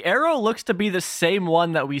 And the arrow looks to be the same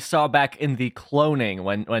one that we saw back in the cloning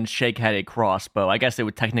when Shake had a crossbow. I guess it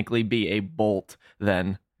would technically be a bolt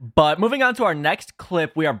then. But moving on to our next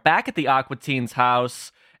clip, we are back at the Aqua Teen's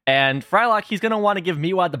house. And Frylock, he's going to want to give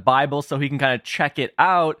Meatwad the Bible so he can kind of check it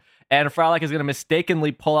out. And Frylock is going to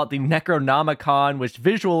mistakenly pull out the Necronomicon, which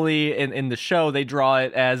visually in the show, they draw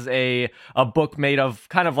it as a book made of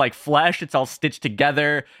kind of like flesh. It's all stitched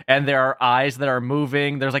together, and there are eyes that are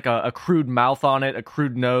moving. There's like a crude mouth on it, a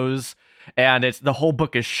crude nose, and the whole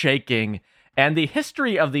book is shaking. And the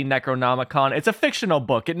history of the Necronomicon, it's a fictional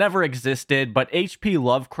book. It never existed, but H.P.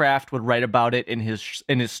 Lovecraft would write about it in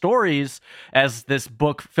his stories as this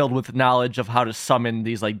book filled with knowledge of how to summon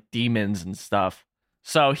these like demons and stuff.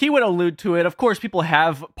 So he would allude to it. Of course, people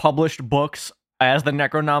have published books as the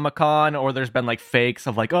Necronomicon, or there's been like fakes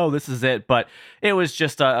of like, oh, this is it, but it was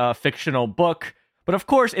just a fictional book. But of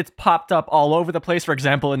course, it's popped up all over the place. For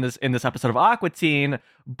example, in this episode of Aqua Teen,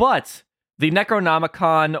 but the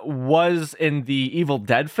Necronomicon was in the Evil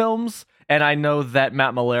Dead films, and I know that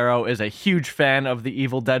Matt Malero is a huge fan of the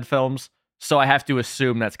Evil Dead films, so I have to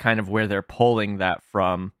assume that's kind of where they're pulling that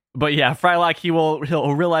from. But yeah, Frylock,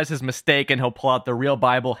 he'll realize his mistake, and he'll pull out the real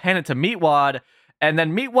Bible, hand it to Meatwad, and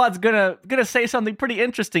then Meatwad's gonna say something pretty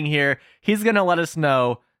interesting here. He's gonna let us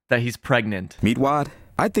know that he's pregnant. Meatwad,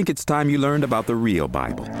 I think it's time you learned about the real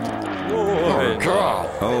Bible. Oh, God.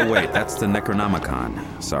 Oh, wait, that's the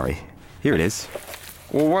Necronomicon. Sorry. Here it is.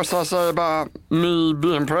 Well, what's that say about me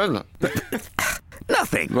being pregnant?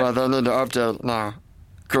 Nothing. Well, they need to update it now,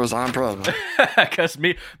 because I'm pregnant. Because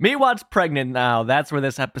Meatwad's pregnant now. That's where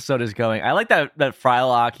this episode is going. I like that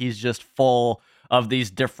Frylock, he's just full of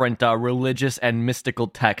these different religious and mystical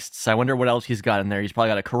texts. I wonder what else he's got in there. He's probably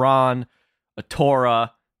got a Quran, a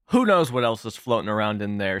Torah. Who knows what else is floating around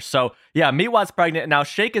in there. So, yeah, Meatwad's pregnant. Now,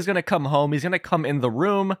 Shake is going to come home. He's going to come in the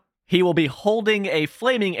room. He will be holding a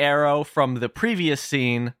flaming arrow from the previous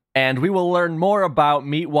scene, and we will learn more about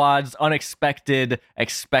Meatwad's unexpected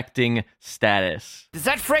expecting status. Does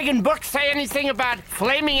that friggin' book say anything about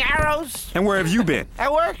flaming arrows? And where have you been?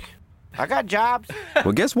 At work. I got jobs.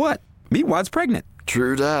 Well, guess what? Meatwad's pregnant.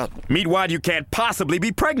 True that. Meatwad, you can't possibly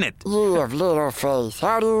be pregnant. You have little faith.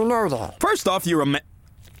 How do you know that? First off, you're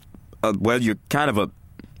well, you're kind of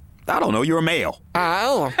I don't know, you're a male. I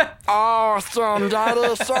am. Awesome, that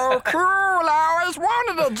is so cool. I always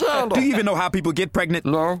wanted a gender. Do you even know how people get pregnant?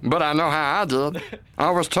 No, but I know how I did.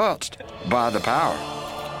 I was touched by the power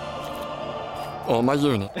on my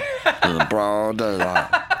unit in broad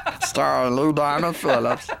daylight. Starring Lou Diamond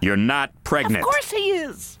Phillips. You're not pregnant. Of course he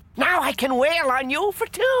is. Now I can wail on you for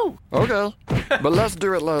two. Okay, but let's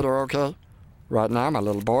do it later, okay? Right now, my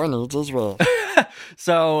little boy needs his rest.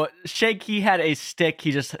 So Shake, he had a stick.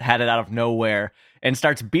 He just had it out of nowhere and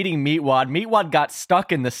starts beating Meatwad. Meatwad got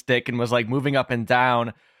stuck in the stick and was like moving up and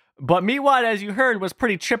down. But Meatwad, as you heard, was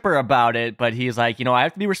pretty chipper about it. But he's like, I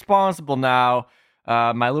have to be responsible now.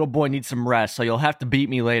 My little boy needs some rest, so you'll have to beat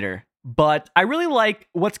me later. But I really like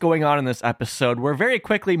what's going on in this episode. We're very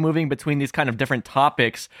quickly moving between these kind of different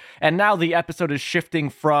topics. And now the episode is shifting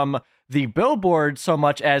from the billboard so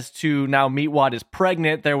much as to now Meatwad is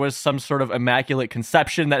pregnant. There was some sort of immaculate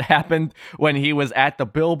conception that happened when he was at the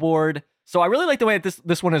billboard. So I really like the way that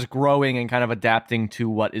this one is growing and kind of adapting to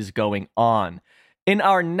what is going on. In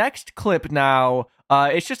our next clip now,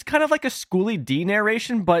 it's just kind of like a Schooly D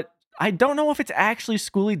narration, but I don't know if it's actually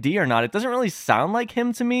Schooly D or not. It doesn't really sound like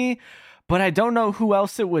him to me, but I don't know who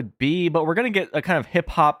else it would be. But we're going to get a kind of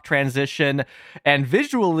hip-hop transition, and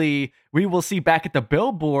visually, we will see back at the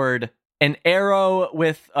billboard an arrow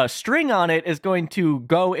with a string on it is going to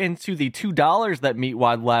go into the $2 that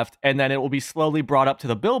Meatwad left, and then it will be slowly brought up to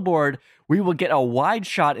the billboard. We will get a wide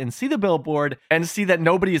shot and see the billboard and see that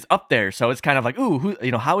nobody is up there. So it's kind of like, ooh,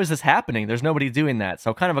 how is this happening? There's nobody doing that.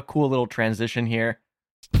 So kind of a cool little transition here.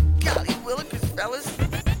 Golly willikers, fellas.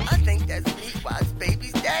 I think that's Meatwad's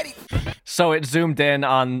baby's daddy. So it zoomed in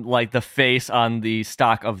on like the face on the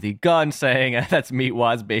stock of the gun saying that's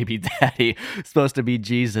Meatwad's baby daddy. It's supposed to be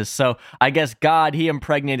Jesus. So I guess God, he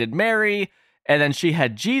impregnated Mary, and then she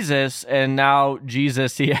had Jesus, and now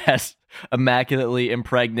Jesus, he has immaculately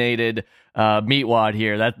impregnated Meatwad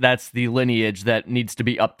here. That's the lineage that needs to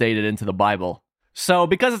be updated into the Bible. So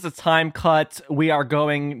because it's a time cut, we are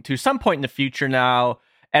going to some point in the future now,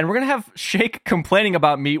 and we're going to have Shake complaining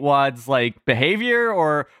about Meatwad's like behavior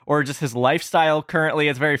or just his lifestyle currently.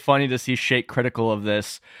 It's very funny to see Shake critical of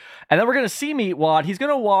this. And then we're going to see Meatwad. He's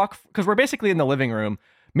going to walk, because we're basically in the living room.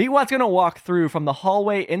 Meatwad's going to walk through from the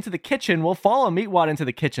hallway into the kitchen. We'll follow Meatwad into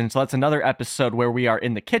the kitchen. So that's another episode where we are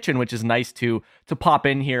in the kitchen, which is nice to pop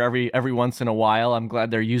in here every once in a while. I'm glad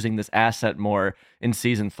they're using this asset more in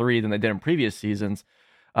season 3 than they did in previous seasons.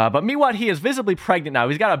 But Meatwad, he is visibly pregnant now.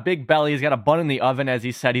 He's got a big belly. He's got a bun in the oven, as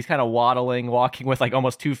he said. He's kind of waddling, walking with like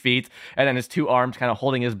almost 2 feet, and then his 2 arms kind of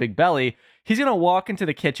holding his big belly. He's going to walk into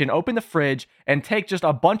the kitchen, open the fridge, and take just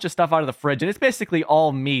a bunch of stuff out of the fridge. And it's basically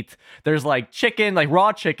all meat. There's like chicken, like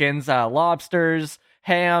raw chickens, lobsters,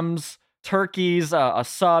 hams, turkeys, a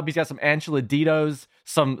sub. He's got some enchiladitos,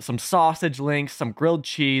 some sausage links, some grilled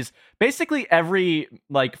cheese. Basically every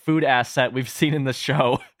like food asset we've seen in the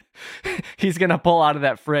show. He's going to pull out of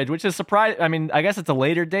that fridge, which is surprising. I mean, I guess it's a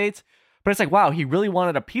later date, but it's like, wow, he really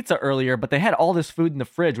wanted a pizza earlier, but they had all this food in the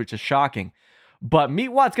fridge, which is shocking. But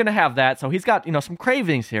Meatwad's going to have that, so he's got, some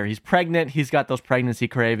cravings here. He's pregnant. He's got those pregnancy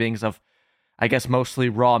cravings of, I guess, mostly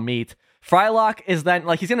raw meat. Frylock is then,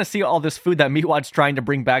 like, he's going to see all this food that Meatwad's trying to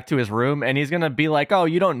bring back to his room, and he's going to be like, oh,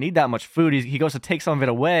 you don't need that much food. He goes to take some of it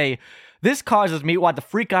away. This causes Meatwad to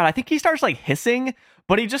freak out. I think he starts, like, hissing,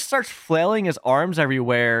 but he just starts flailing his arms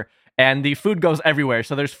everywhere, and the food goes everywhere.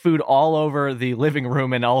 So there's food all over the living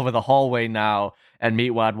room and all over the hallway now, and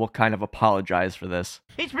Meatwad will kind of apologize for this.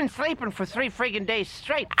 He's been sleeping for 3 friggin' days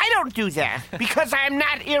straight. I don't do that because I'm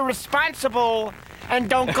not irresponsible and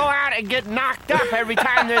don't go out and get knocked up every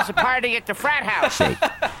time there's a party at the frat house. Shake,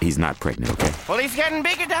 he's not pregnant, okay? Well, he's getting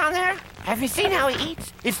bigger down there. Have you seen how he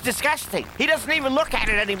eats? It's disgusting. He doesn't even look at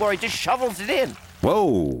it anymore. He just shovels it in.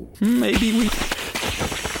 Whoa, maybe we...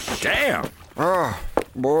 Damn! Oh,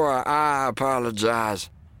 boy, I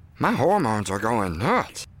apologize. My hormones are going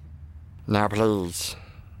nuts. Now, please,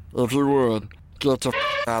 if you would, get the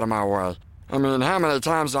out of my way. I mean, how many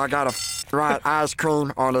times do I gotta write ice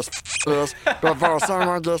cream on this list before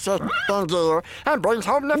someone gets a gear and brings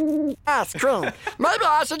home the ice cream? Maybe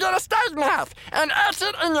I should get a steak knife and etch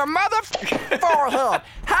it in your mother forehead.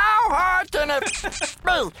 How hard can it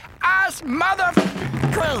be? Ice mother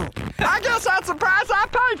cream. I guess that's the price I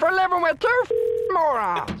pay for living with 2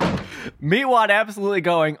 morons. Meatwad absolutely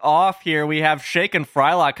going off here. We have Shake and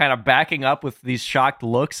Frylock kind of backing up with these shocked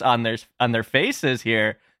looks on their faces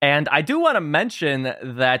here. And I do want to mention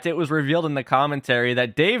that it was revealed in the commentary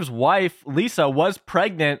that Dave's wife, Lisa, was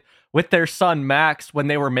pregnant with their son, Max, when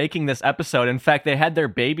they were making this episode. In fact, they had their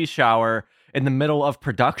baby shower in the middle of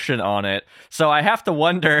production on it. So I have to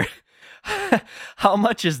wonder how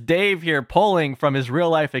much is Dave here pulling from his real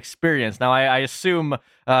life experience. Now, I assume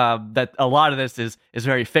that a lot of this is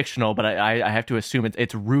very fictional, but I have to assume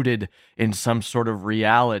it's rooted in some sort of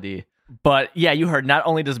reality. But yeah, you heard, not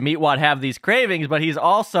only does Meatwad have these cravings, but he's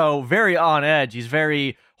also very on edge. He's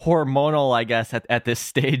very hormonal, I guess, at this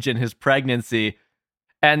stage in his pregnancy.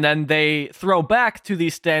 And then they throw back to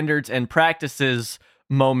these standards and practices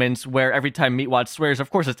moments where every time Meatwad swears, of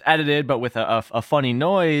course it's edited, but with a funny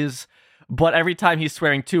noise. But every time he's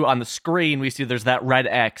swearing too, on the screen, we see there's that red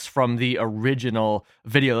X from the original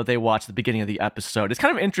video that they watched at the beginning of the episode. It's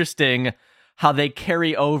kind of interesting how they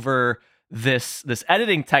carry over this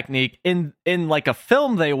editing technique in like a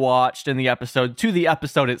film they watched in the episode to the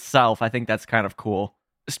episode itself. I think that's kind of cool.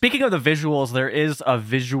 Speaking of the visuals, there is a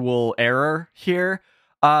visual error here.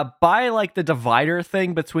 By like the divider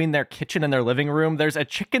thing between their kitchen and their living room, there's a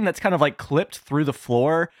chicken that's kind of like clipped through the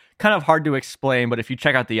floor. Kind of hard to explain, but if you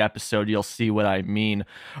check out the episode, you'll see what I mean.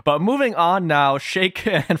 But moving on now, Shake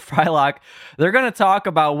and Frylock, they're going to talk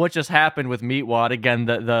about what just happened with Meatwad. Again,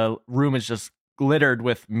 the room is just glittered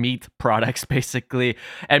with meat products, basically.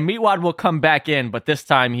 And Meatwad will come back in, but this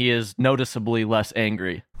time he is noticeably less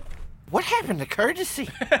angry. What happened to courtesy?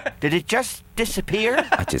 Did it just disappear?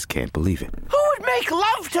 I just can't believe it. Who would make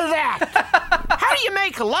love to that? How do you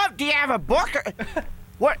make love? Do you have a book?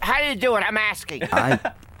 What? How do you do it? I'm asking.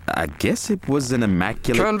 I guess it was an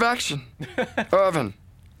immaculate... Convection. Oven.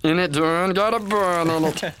 In it done, got a burn in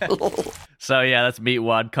it. So yeah, that's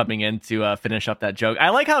Meatwad coming in to finish up that joke. I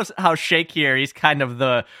like how Shake here, he's kind of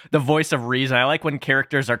the voice of reason. I like when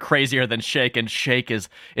characters are crazier than Shake, and Shake is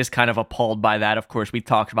kind of appalled by that. Of course, we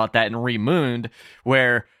talked about that in Remooned,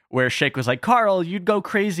 where Shake was like, Carl, you'd go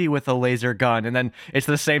crazy with a laser gun. And then it's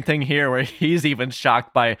the same thing here where he's even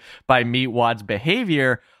shocked by Meatwad's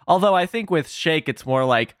behavior. Although I think with Shake, it's more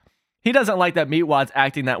like, he doesn't like that Meatwad's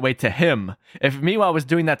acting that way to him. If Meatwad was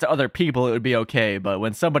doing that to other people, it would be okay. But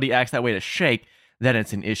when somebody acts that way to Shake, then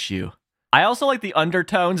it's an issue. I also like the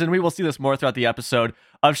undertones, and we will see this more throughout the episode,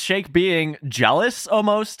 of Shake being jealous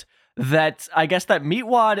almost. That I guess that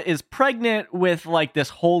Meatwad is pregnant with like this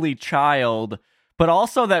holy child, but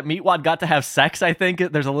also that Meatwad got to have sex. I think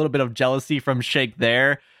there's a little bit of jealousy from Shake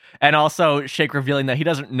there. And also Shake revealing that he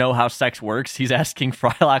doesn't know how sex works. He's asking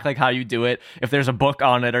Frylock like how you do it, if there's a book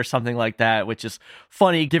on it or something like that, which is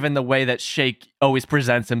funny given the way that Shake always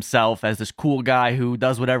presents himself as this cool guy who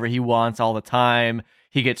does whatever he wants all the time.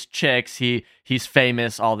 He gets chicks, he's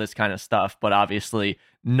famous, all this kind of stuff, but obviously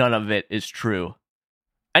none of it is true.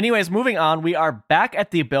 Anyways, moving on, we are back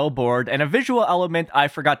at the billboard, and a visual element I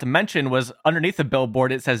forgot to mention was underneath the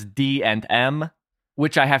billboard, it says D and M,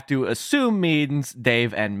 which I have to assume means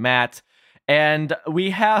Dave and Matt. And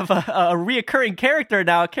we have a reoccurring character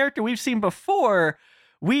now, a character we've seen before.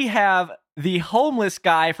 We have the homeless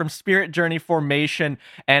guy from Spirit Journey Formation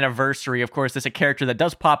Anniversary. Of course, this is a character that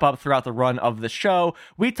does pop up throughout the run of the show.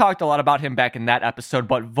 We talked a lot about him back in that episode,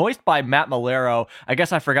 but voiced by Matt Malero. I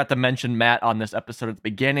guess I forgot to mention Matt on this episode at the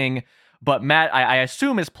beginning. But Matt, I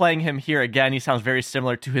assume, is playing him here again. He sounds very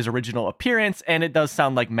similar to his original appearance, and it does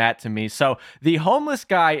sound like Matt to me. So the homeless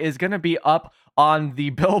guy is going to be up on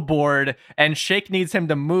the billboard, and Shake needs him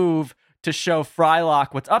to move to show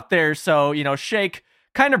Frylock what's up there. So, Shake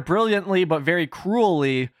kind of brilliantly, but very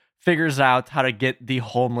cruelly, figures out how to get the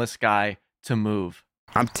homeless guy to move.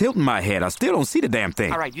 I'm tilting my head. I still don't see the damn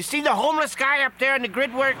thing. All right, you see the homeless guy up there in the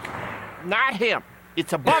grid work? Not him.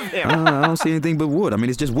 It's above him. I don't see anything but wood. I mean,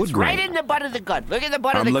 it's just wood grain. Right in the butt of the gun. Look at the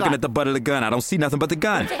butt of the gun. I'm looking at the butt of the gun. I don't see nothing but the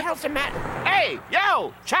gun. What the hell's the matter? Hey,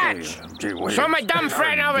 yo, Church. Show my dumb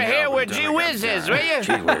friend over here where Gee Whiz is, will you?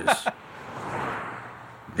 Gee Whiz.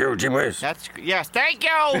 You, Gee Whiz. Yes, thank you.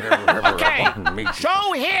 Okay,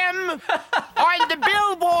 show him on the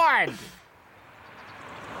billboard.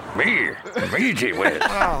 Me, Gee Whiz.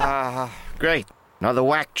 Great. Another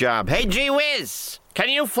whack job. Hey, Gee Whiz, can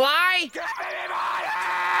you fly?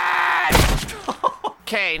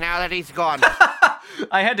 Okay, now that he's gone.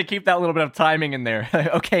 I had to keep that little bit of timing in there.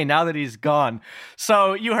 Okay, now that he's gone.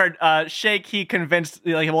 So you heard Shake, he convinced,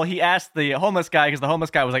 he asked the homeless guy, because the homeless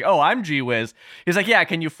guy was like, oh, I'm Gee Whiz. He's like, yeah,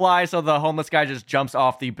 can you fly? So the homeless guy just jumps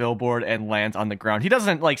off the billboard and lands on the ground. He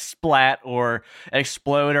doesn't splat or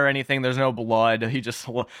explode or anything. There's no blood. He just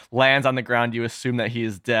lands on the ground. You assume that he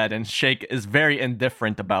is dead. And Shake is very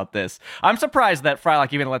indifferent about this. I'm surprised that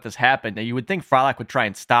Frylock even let this happen. Now, you would think Frylock would try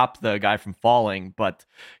and stop the guy from falling, but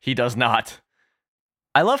he does not.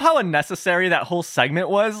 I love how unnecessary that whole segment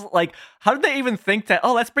was. How did they even think that,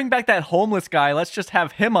 let's bring back that homeless guy. Let's just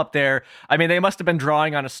have him up there. I mean, they must have been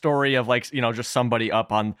drawing on a story of just somebody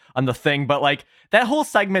up on the thing. But that whole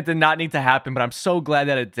segment did not need to happen, but I'm so glad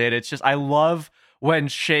that it did. It's just, I love when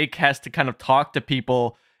Shake has to kind of talk to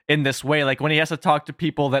people in this way. When he has to talk to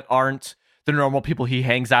people that aren't the normal people he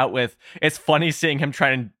hangs out with. It's funny seeing him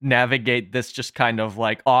try to navigate this just kind of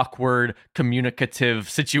awkward communicative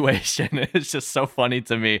situation. It's just so funny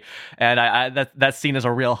to me. And that scene is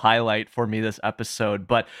a real highlight for me this episode.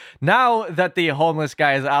 But now that the homeless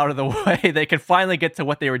guy is out of the way, they can finally get to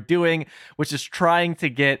what they were doing, which is trying to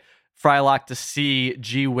get Frylock to see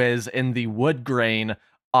Gee Whiz in the wood grain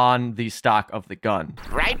on the stock of the gun.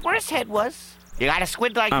 Right where his head was. You gotta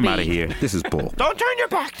squid like I'm me. out of here. This is bull. Don't turn your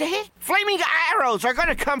back to it. Flaming arrows are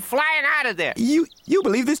gonna come flying out of there. You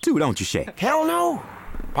believe this too, don't you, Shake? Hell no.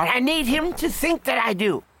 But I need him to think that I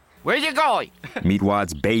do. Where you going?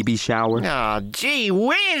 Meatwad's baby shower. Oh, Gee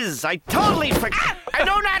Whiz. I totally forgot. I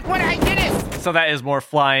know not what I did it. So that is more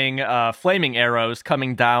flying, flaming arrows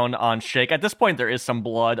coming down on Shake. At this point, there is some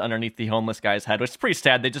blood underneath the homeless guy's head, which is pretty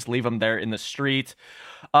sad. They just leave him there in the street.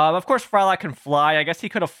 Of course, Frylock can fly. I guess he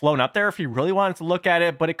could have flown up there if he really wanted to look at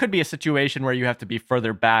it, but it could be a situation where you have to be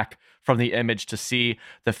further back from the image to see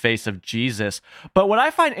the face of Jesus. But what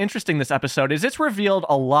I find interesting this episode is it's revealed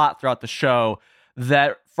a lot throughout the show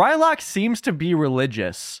that Frylock seems to be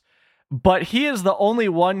religious, but he is the only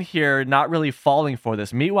one here not really falling for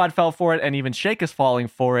this. Meatwad fell for it, and even Shake is falling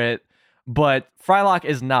for it, but Frylock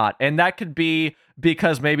is not. And that could be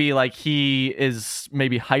because maybe like he is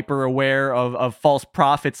maybe hyper aware of false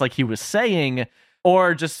prophets like he was saying,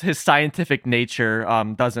 or just his scientific nature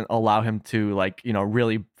doesn't allow him to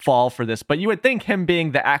really fall for this. But you would think him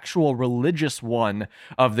being the actual religious one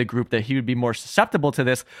of the group that he would be more susceptible to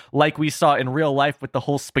this, like we saw in real life with the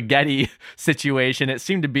whole spaghetti situation. It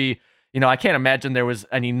seemed to be, I can't imagine there was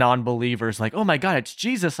any non-believers like, oh my God, it's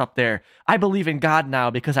Jesus up there. I believe in God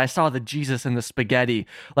now because I saw the Jesus in the spaghetti.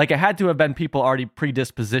 Like, it had to have been people already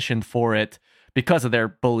predispositioned for it because of their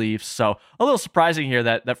beliefs. So a little surprising here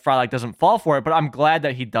that Frylock doesn't fall for it, but I'm glad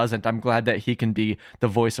that he doesn't. I'm glad that he can be the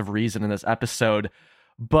voice of reason in this episode.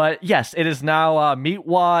 But yes, it is now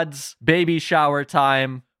Meatwad's baby shower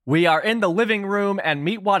time. We are in the living room, and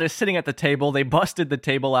Meatwad is sitting at the table. They busted the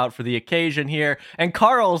table out for the occasion here, and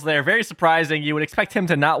Carl's there. Very surprising. You would expect him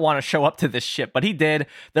to not want to show up to this shit, but he did.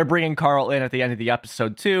 They're bringing Carl in at the end of the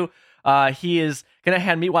episode, too. He is going to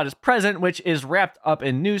hand Meatwad his present, which is wrapped up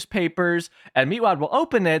in newspapers, and Meatwad will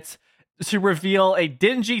open it to reveal a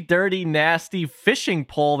dingy, dirty, nasty fishing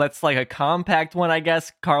pole that's like a compact one, I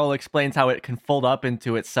guess. Carl explains how it can fold up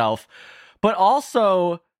into itself. But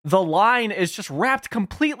also, the line is just wrapped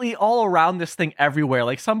completely all around this thing everywhere.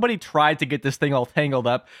 Like, somebody tried to get this thing all tangled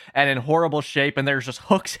up and in horrible shape, and there's just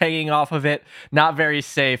hooks hanging off of it. Not very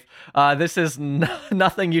safe. This is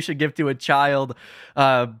nothing you should give to a child.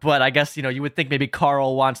 But I guess, you would think maybe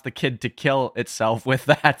Carl wants the kid to kill itself with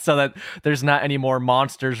that so that there's not any more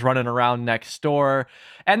monsters running around next door.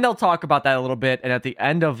 And they'll talk about that a little bit. And at the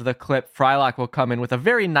end of the clip, Frylock will come in with a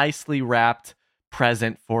very nicely wrapped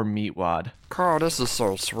present for Meatwad. Carl, this is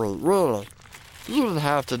so sweet, really. You didn't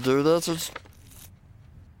have to do this.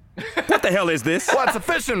 What the hell is this? Well, it's a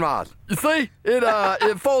fishing rod. You see?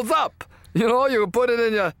 It folds up. You can put it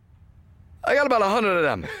in your... I got about 100 of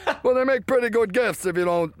them. Well, they make pretty good gifts if you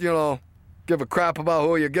don't, give a crap about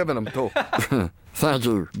who you're giving them to. Thank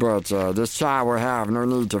you, but this child will have no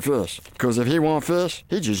need to fish. Because if he won't fish,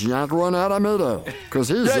 he just yank one out of midair. Because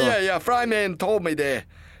he's... Yeah, Fryman told me there.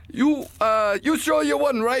 You sure you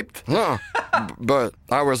wasn't raped? No, but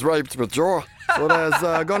I was raped with joy. So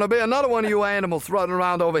there's gonna be another one of you animals running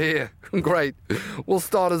around over here. Great. We'll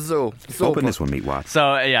start a zoo. Open this one, Meatwad.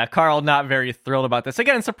 So, yeah, Carl not very thrilled about this.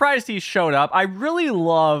 Again, surprised he showed up. I really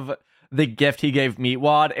love the gift he gave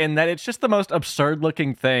Meatwad in that it's just the most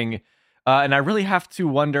absurd-looking thing. And I really have to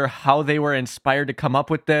wonder how they were inspired to come up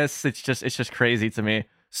with this. It's just crazy to me.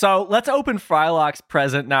 So let's open Frylock's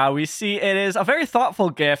present now. We see it is a very thoughtful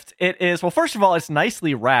gift. It is, well, first of all, it's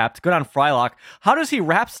nicely wrapped. Good on Frylock. How does he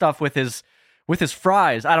wrap stuff with his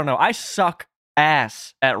fries? I don't know. I suck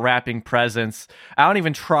ass at wrapping presents. I don't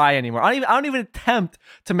even try anymore. I don't even attempt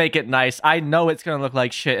to make it nice. I know it's going to look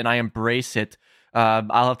like shit, and I embrace it.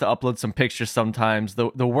 I'll have to upload some pictures sometimes. The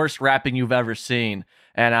worst wrapping you've ever seen,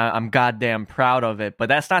 and I'm goddamn proud of it. But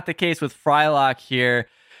that's not the case with Frylock here.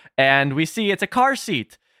 And we see it's a car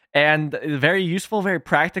seat. And a very useful, very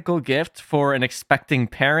practical gift for an expecting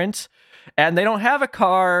parent. And they don't have a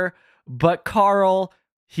car, but Carl,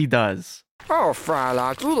 he does. Oh,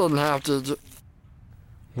 Frylock, you didn't have to...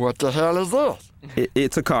 What the hell is this?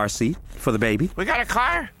 It's a car seat for the baby. We got a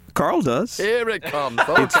car? Carl does. Here it comes.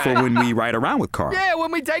 Okay. It's for when we ride around with Carl. Yeah,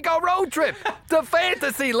 when we take our road trip to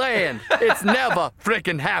fantasy land. It's never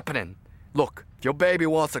freaking happening. Look, if your baby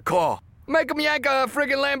wants a car, make him yank a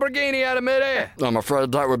friggin' Lamborghini out of midair. I'm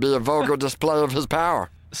afraid that would be a vulgar display of his power.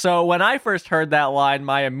 So when I first heard that line,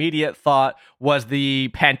 my immediate thought was the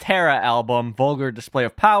Pantera album, Vulgar Display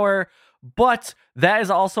of Power. But that is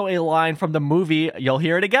also a line from the movie, you'll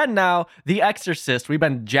hear it again now, The Exorcist. We've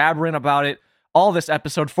been jabbering about it all this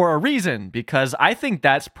episode for a reason, because I think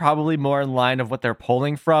that's probably more in line of what they're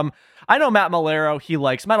pulling from. I know Matt Malero, he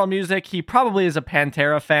likes metal music. He probably is a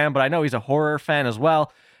Pantera fan, but I know he's a horror fan as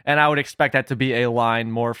well. And I would expect that to be a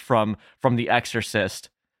line more from The Exorcist.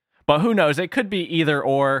 But who knows? It could be either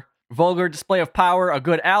or. Vulgar Display of Power, a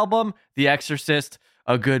good album. The Exorcist,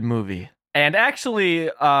 a good movie. And actually,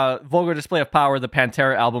 Vulgar Display of Power, the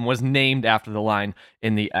Pantera album, was named after the line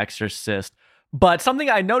in The Exorcist. But something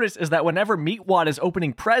I noticed is that whenever Meatwad is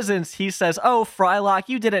opening presents, he says, oh, Frylock,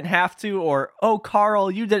 you didn't have to, or, oh, Carl,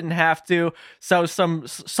 you didn't have to. So some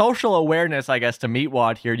social awareness, I guess, to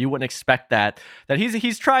Meatwad here. You wouldn't expect that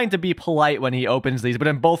he's trying to be polite when he opens these, but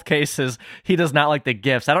in both cases, he does not like the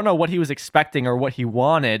gifts. I don't know what he was expecting or what he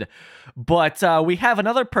wanted, but we have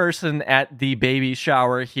another person at the baby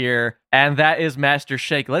shower here, and that is Master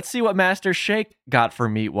Shake. Let's see what Master Shake got for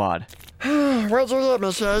Meatwad. What'd you get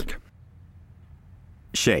me, Shake?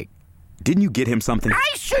 Shake, Didn't you get him something?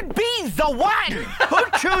 I should be the one.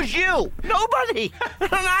 Who chose you? Nobody. I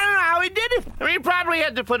don't know how he did it. I mean, he probably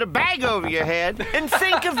had to put a bag over your head and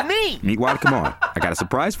think of me. Meatwad, come on. I got a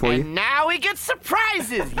surprise for you. And now he gets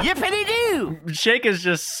surprises. Yippity-doo. Shake is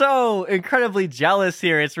just so incredibly jealous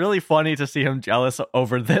here. It's really funny to see him jealous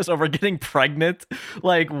over this, over getting pregnant.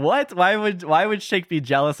 Like, what? Why would Shake be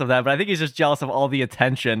jealous of that? But I think he's just jealous of all the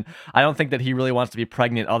attention. I don't think that he really wants to be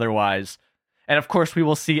pregnant otherwise. And of course, we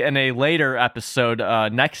will see in a later episode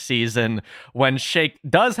next season when Shake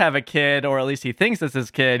does have a kid, or at least he thinks it's his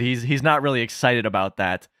kid. He's not really excited about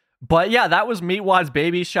that. But yeah, that was Meatwad's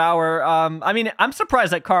baby shower. I mean, I'm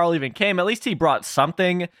surprised that Carl even came. At least he brought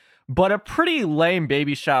something. But a pretty lame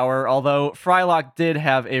baby shower, although Frylock did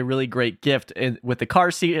have a really great gift with the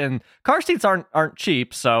car seat, and car seats aren't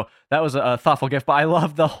cheap, so that was a thoughtful gift. But I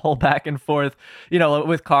love the whole back and forth,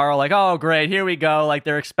 with Carl, like, oh, great, here we go. Like,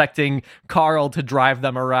 they're expecting Carl to drive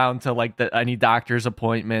them around to, like, any doctor's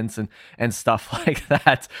appointments and stuff like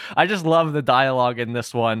that. I just love the dialogue in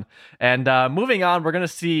this one. And moving on, we're going to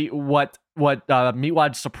see what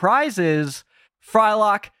Meatwad's surprise is.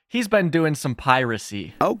 Frylock, he's been doing some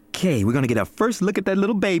piracy. Okay, we're gonna get a first look at that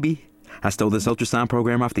little baby. I stole this ultrasound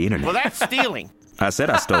program off the internet. Well, that's stealing. I said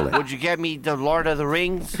I stole it. Would you get me the Lord of the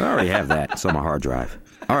Rings? I already have that. It's on my hard drive.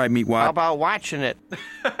 All right, Meatwad. How about watching it?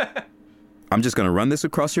 I'm just gonna run this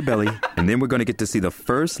across your belly, and then we're gonna get to see the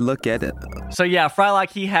first look at it. So yeah, Frylock,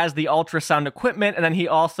 he has the ultrasound equipment, and then he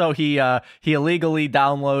also he illegally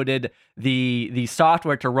downloaded the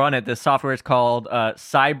software to run it. The software is called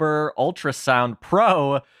Cyber Ultrasound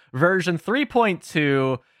Pro version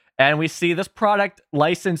 3.2, and we see this product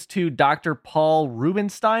licensed to Dr. Paul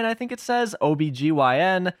Rubenstein, I think it says,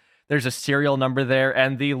 OBGYN. There's a serial number there,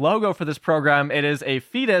 and the logo for this program, it is a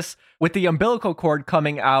fetus with the umbilical cord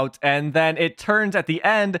coming out, and then it turns at the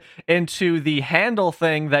end into the handle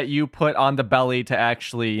thing that you put on the belly to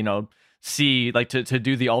actually, see, like, to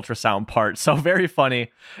do the ultrasound part. So very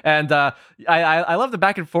funny. And I love the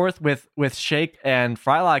back and forth with Shake and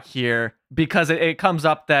Frylock here, because it comes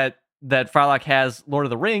up that Frylock has Lord of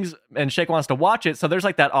the Rings and Shake wants to watch it. So there's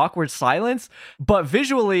like that awkward silence, but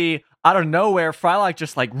visually out of nowhere, Frylock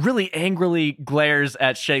just like really angrily glares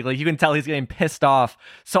at Shake. Like, you can tell he's getting pissed off.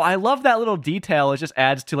 So I love that little detail. It just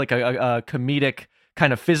adds to like a comedic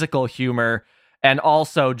kind of physical humor, and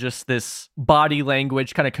also just this body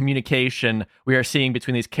language kind of communication we are seeing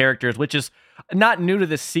between these characters, which is not new to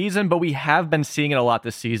this season, but we have been seeing it a lot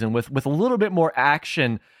this season with a little bit more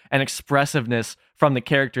action and expressiveness from the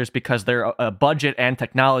characters, because their budget and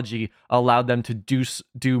technology allowed them to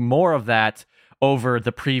do more of that over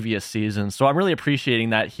the previous season. So I'm really appreciating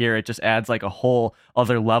that here. It just adds like a whole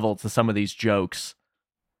other level to some of these jokes.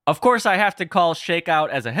 Of course, I have to call Shake out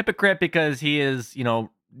as a hypocrite, because he is,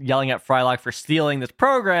 yelling at Frylock for stealing this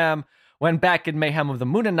program, when back in Mayhem of the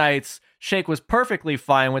Moonanites, Shake was perfectly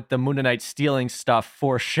fine with the Moonanites stealing stuff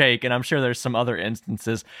for Shake, and I'm sure there's some other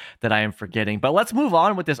instances that I am forgetting. But let's move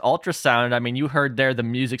on with this ultrasound. I mean, you heard there the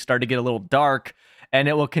music started to get a little dark, and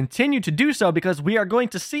it will continue to do so, because we are going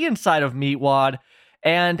to see inside of Meatwad,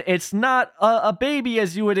 and it's not a baby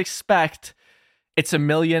as you would expect. It's a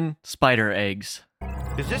million spider eggs.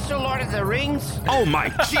 Is this the Lord of the Rings? Oh my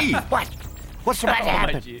gee! What? What's about to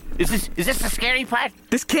happen? Is this the scary part?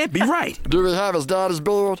 This can't be right. Do we have his daddy's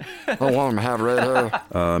beard? I want him to have red hair.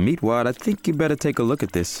 Meatwad, I think you better take a look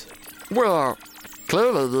at this. Well,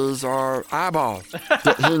 clearly these are eyeballs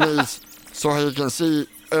that he needs so he can see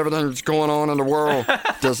everything that's going on in the world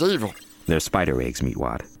that's evil. They're spider eggs,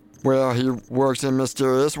 Meatwad. Well, he works in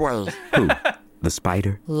mysterious ways. Who? The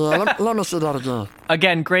spider? Yeah, let me see that again.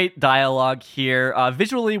 Again, great dialogue here.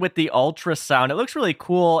 Visually with the ultrasound, it looks really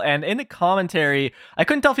cool. And in the commentary, I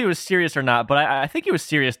couldn't tell if he was serious or not, but I think he was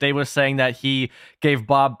serious. Dave was saying that he gave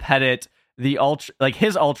Bob Pettit his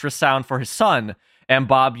ultrasound for his son. And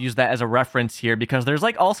Bob used that as a reference here, because there's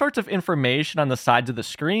like all sorts of information on the sides of the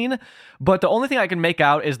screen, but the only thing I can make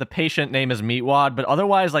out is the patient name is Meatwad, but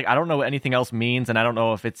otherwise, like, I don't know what anything else means, and I don't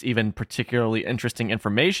know if it's even particularly interesting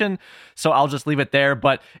information, so I'll just leave it there.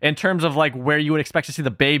 But in terms of like where you would expect to see the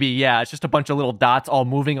baby, yeah, it's just a bunch of little dots all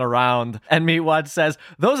moving around, and Meatwad says,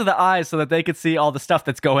 those are the eyes so that they could see all the stuff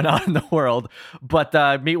that's going on in the world. But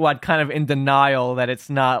Meatwad kind of in denial that it's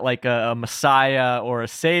not like a messiah or a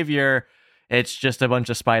savior. It's just a bunch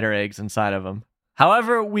of spider eggs inside of them.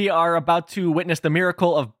 However, we are about to witness the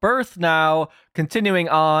miracle of birth now. Continuing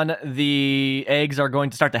on, the eggs are going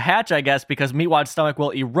to start to hatch, I guess, because Meatwad's stomach will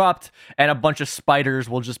erupt and a bunch of spiders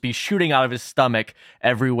will just be shooting out of his stomach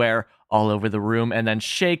everywhere, all over the room. And then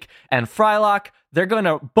Shake and Frylock, they're going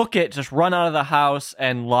to book it, just run out of the house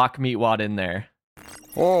and lock Meatwad in there.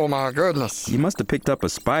 Oh, my goodness. You must have picked up a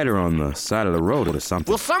spider on the side of the road or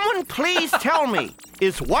something. Will someone please tell me,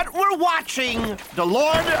 is what we're watching the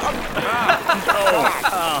Lord of...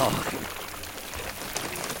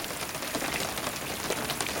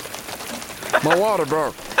 My water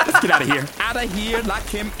broke. Let's get out of here. Out of here, lock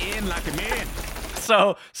him in, lock him in.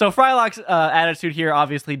 So Frylock's attitude here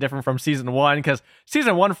obviously different from season 1, because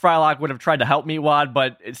season 1 Frylock would have tried to help Meatwad,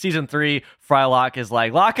 but season 3 Frylock is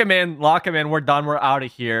like, lock him in, we're done, we're out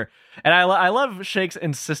of here. And I love Shake's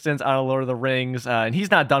insistence on Lord of the Rings, and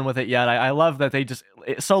he's not done with it yet. I love that they just,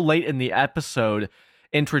 so late in the episode,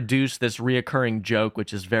 introduce this reoccurring joke,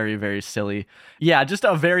 which is very, very silly. Yeah, just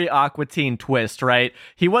a very Aqua Teen twist, right?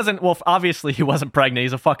 He wasn't, well, obviously he wasn't pregnant.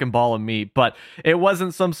 He's a fucking ball of meat, but it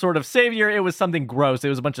wasn't some sort of savior. It was something gross. It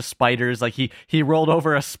was a bunch of spiders. Like he rolled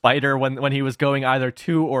over a spider when he was going either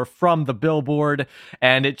to or from the billboard,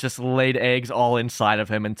 and it just laid eggs all inside of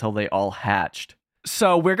him until they all hatched.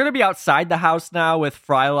 So we're going to be outside the house now with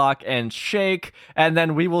Frylock and Shake, and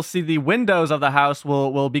then we will see the windows of the house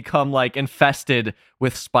will become like infested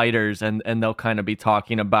with spiders, and they'll kind of be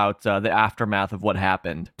talking about the aftermath of what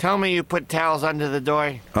happened. Tell me you put towels under the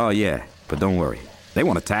door. Oh, yeah, but don't worry. They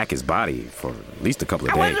won't attack his body for at least a couple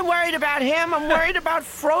of I days. wasn't worried about him. I'm worried about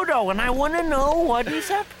Frodo, and I want to know what he's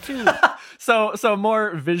up to. So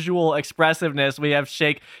more visual expressiveness. We have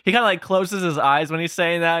Shake. He kind of like closes his eyes when he's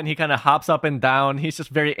saying that, and he kind of hops up and down. He's just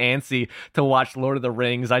very antsy to watch Lord of the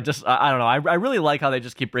Rings. I don't know. I really like how they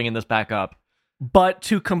just keep bringing this back up. But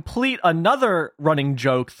to complete another running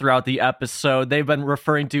joke throughout the episode, they've been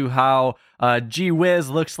referring to how Gee Whiz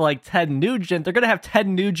looks like Ted Nugent. They're going to have Ted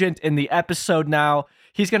Nugent in the episode now.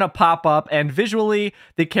 He's going to pop up, and visually,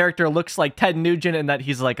 the character looks like Ted Nugent in that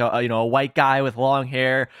he's like a white guy with long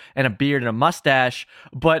hair and a beard and a mustache.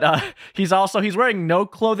 But he's wearing no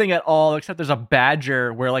clothing at all, except there's a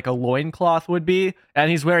badger where like a loincloth would be,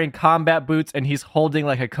 and he's wearing combat boots, and he's holding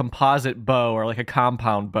like a composite bow, or like a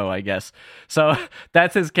compound bow, I guess. So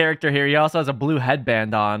that's his character here. He also has a blue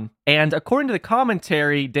headband on. And according to the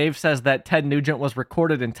commentary, Dave says that Ted Nugent was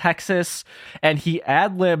recorded in Texas, and he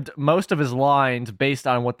ad-libbed most of his lines based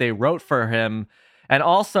on what they wrote for him. And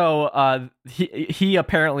also, he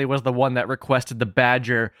apparently was the one that requested the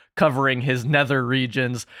badger covering his nether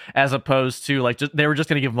regions, as opposed to, like, they were just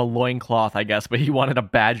going to give him a loincloth, I guess, but he wanted a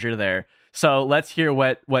badger there. So let's hear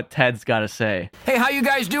what Ted's got to say. Hey, how you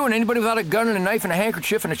guys doing? Anybody without a gun and a knife and a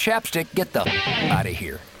handkerchief and a chapstick, get the out of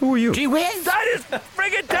here. Who are you? Gee Whiz! That is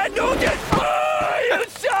friggin' Ted Nugent! Oh, you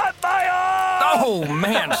shot my arm! Oh,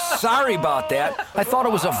 man, sorry about that. I thought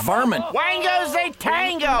it was a varmint. Wangos they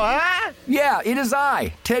tango, huh? Yeah, it is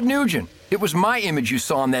I, Ted Nugent. It was my image you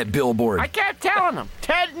saw on that billboard. I kept telling him.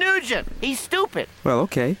 Ted Nugent. He's stupid. Well,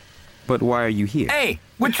 okay. But why are you here? Hey,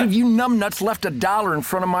 which of you numbnuts left $1 in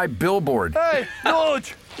front of my billboard? Hey,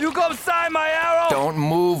 Nuge, you come sign my arrow? Don't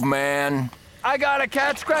move, man. I got a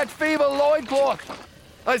cat scratch fever loincloth.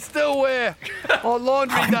 I still wear on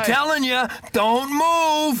laundry day. I'm telling you, don't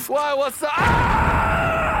move. Why, what's the...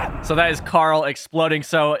 Ah! So that is Carl exploding.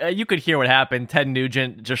 So you could hear what happened. Ted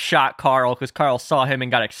Nugent just shot Carl because Carl saw him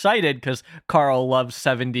and got excited because Carl loves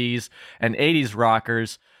 70s and 80s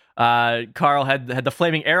rockers. Carl had the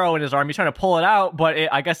flaming arrow in his arm. He's trying to pull it out, but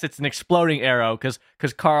I guess it's an exploding arrow because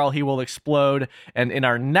Carl, he will explode. And in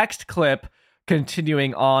our next clip,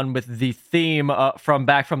 continuing on with the theme from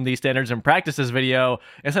the Standards and Practices video,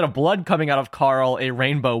 instead of blood coming out of Carl, a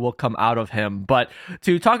rainbow will come out of him. But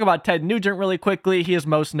to talk about Ted Nugent really quickly, he is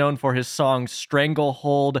most known for his songs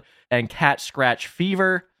Stranglehold and Cat Scratch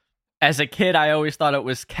Fever. As a kid, I always thought it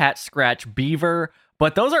was Cat Scratch Beaver,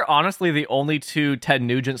 but those are honestly the only two Ted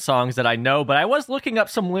Nugent songs that I know. But I was looking up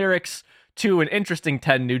some lyrics to an interesting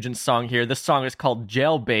Ted Nugent song here. This song is called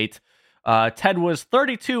Jailbait. Ted was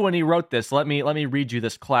 32 when he wrote this. Let me read you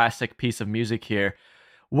this classic piece of music here.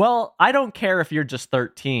 Well, I don't care if you're just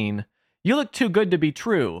 13. You look too good to be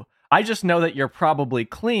true. I just know that you're probably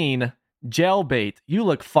clean. Jailbait, you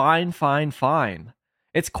look fine, fine, fine.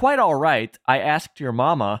 It's quite all right. I asked your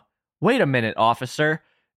mama. Wait a minute, officer.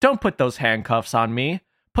 Don't put those handcuffs on me.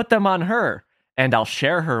 Put them on her, and I'll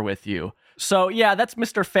share her with you. So, yeah, that's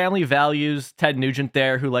Mr. Family Values, Ted Nugent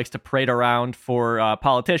there, who likes to parade around for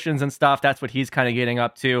politicians and stuff. That's what he's kind of getting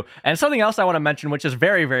up to. And something else I want to mention, which is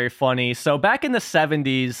very, very funny. So back in the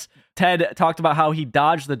 70s, Ted talked about how he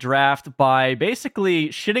dodged the draft by basically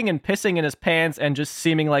shitting and pissing in his pants and just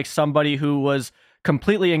seeming like somebody who was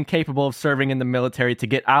completely incapable of serving in the military to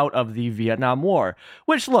get out of the Vietnam War.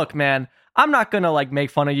 Which, look, man, I'm not going to make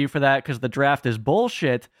fun of you for that because the draft is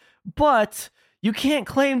bullshit, but you can't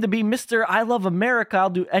claim to be Mr. I love America, I'll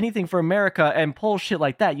do anything for America, and pull shit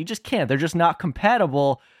like that. You just can't. They're just not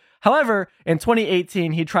compatible. However, in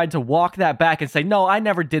 2018, he tried to walk that back and say, no, I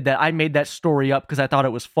never did that. I made that story up because I thought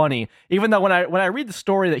it was funny. Even though when I read the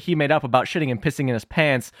story that he made up about shitting and pissing in his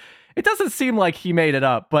pants, it doesn't seem like he made it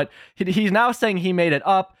up, but he's now saying he made it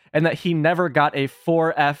up and that he never got a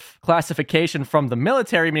 4F classification from the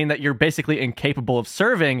military, meaning that you're basically incapable of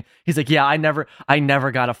serving. He's like, yeah, I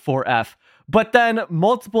never got a 4F. But then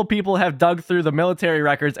multiple people have dug through the military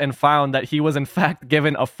records and found that he was in fact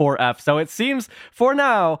given a 4F. So it seems for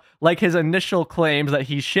now like his initial claims that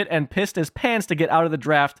he shit and pissed his pants to get out of the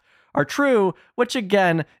draft are true, which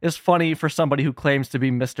again is funny for somebody who claims to be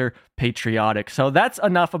Mr. Patriotic. So that's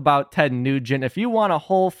enough about Ted Nugent. If you want a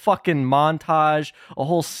whole fucking montage, a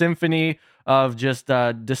whole symphony of just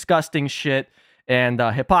disgusting shit and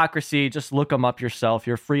hypocrisy, just look them up yourself.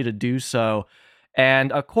 You're free to do so.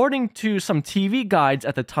 And according to some TV guides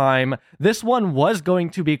at the time, this one was going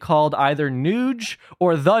to be called either Nuge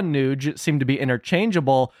or The Nuge. It seemed to be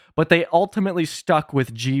interchangeable, but they ultimately stuck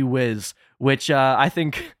with Gee Whiz, which I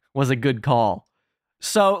think was a good call.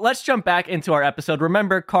 So let's jump back into our episode.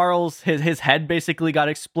 Remember, Carl's his head basically got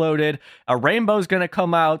exploded. A rainbow's going to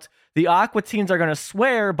come out. The Aqua Teens are going to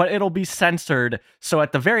swear, but it'll be censored. So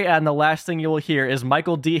at the very end, the last thing you will hear is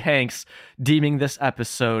Michael D. Hanks deeming this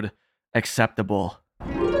episode acceptable.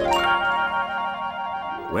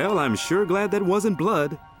 Well, I'm sure glad that wasn't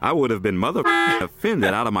blood. I would have been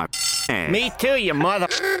offended out of my ass. Me too, you mother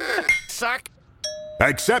suck.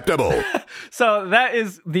 Acceptable. So that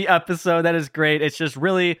is the episode. That is great. It's just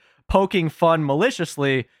really poking fun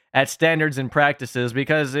maliciously at standards and practices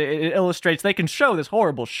because it illustrates they can show this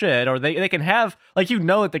horrible shit, or they can have, like,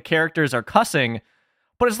 that the characters are cussing,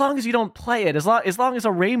 but as long as you don't play it, as long as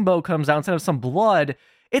a rainbow comes out instead of some blood,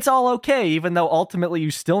 it's all okay, even though ultimately you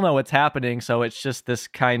still know what's happening. So it's just this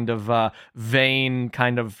kind of vain,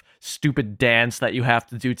 kind of stupid dance that you have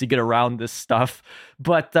to do to get around this stuff.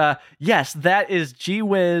 But yes, that is Gee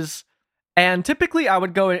Whiz. And typically I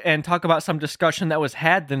would go and talk about some discussion that was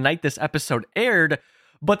had the night this episode aired.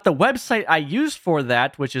 But the website I used for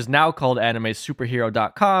that, which is now called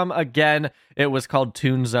AnimeSuperhero.com, again, it was called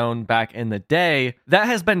Toon Zone back in the day. That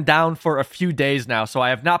has been down for a few days now, so I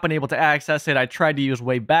have not been able to access it. I tried to use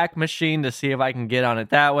Wayback Machine to see if I can get on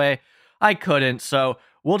it that way. I couldn't, so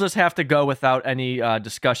we'll just have to go without any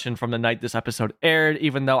discussion from the night this episode aired,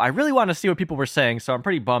 even though I really want to see what people were saying, so I'm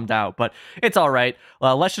pretty bummed out, but it's all right.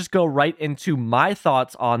 Let's just go right into my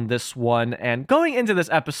thoughts on this one. And going into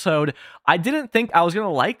this episode, I didn't think I was going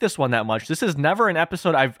to like this one that much. This is never an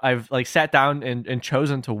episode I've like sat down and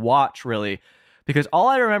chosen to watch, really, because all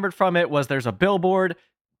I remembered from it was there's a billboard,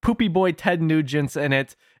 Poopy Boy Ted Nugent's in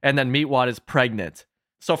it, and then Meatwad is pregnant.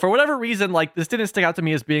 So for whatever reason, like, this didn't stick out to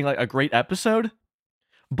me as being like a great episode.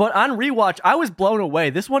 But on rewatch, I was blown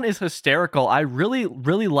away. This one is hysterical. I really,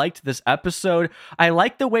 really liked this episode. I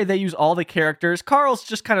like the way they use all the characters. Carl's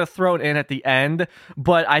just kind of thrown in at the end,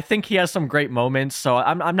 but I think he has some great moments, so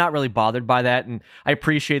I'm not really bothered by that, and I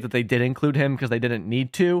appreciate that they did include him because they didn't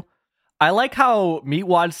need to. I like how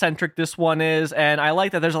Meatwad-centric this one is, and I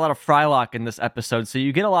like that there's a lot of Frylock in this episode, so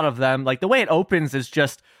you get a lot of them. Like, the way it opens is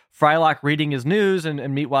just Frylock reading his news, and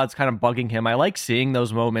Meatwad's kind of bugging him. I like seeing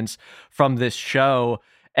those moments from this show.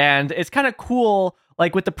 And it's kind of cool,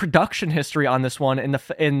 like, with the production history on this one,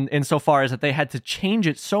 in so far as that they had to change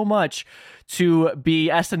it so much to be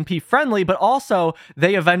S&P friendly, but also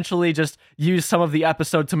they eventually just use some of the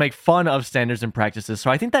episode to make fun of standards and practices. So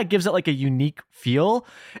I think that gives it like a unique feel,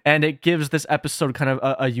 and it gives this episode kind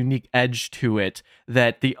of a unique edge to it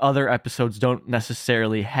that the other episodes don't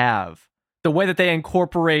necessarily have. The way that they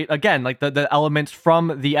incorporate, again, like the elements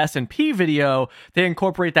from the S&P video, they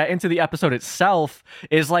incorporate that into the episode itself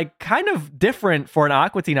is like kind of different for an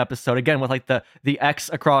Aqua Teen episode. Again, with like the X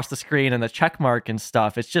across the screen and the check mark and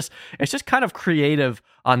stuff. It's just kind of creative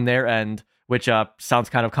on their end, which sounds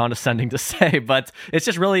kind of condescending to say, but it's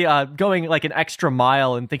just really going like an extra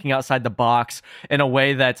mile and thinking outside the box in a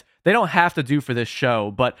way that they don't have to do for this show,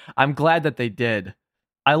 but I'm glad that they did.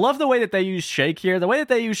 I love the way that they use Shake here. The way that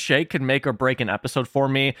they use Shake can make or break an episode for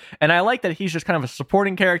me. And I like that he's just kind of a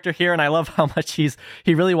supporting character here. And I love how much he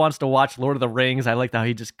really wants to watch Lord of the Rings. I like how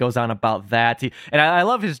he just goes on about that. I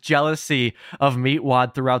love his jealousy of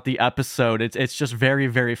Meatwad throughout the episode. It's just very,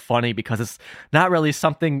 very funny because it's not really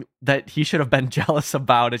something that he should have been jealous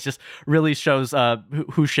about. It just really shows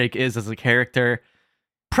who Shake is as a character.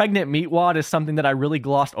 Pregnant Meatwad is something that I really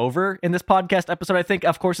glossed over in this podcast episode. I think,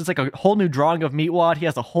 of course, it's like a whole new drawing of Meatwad. He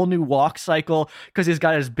has a whole new walk cycle because he's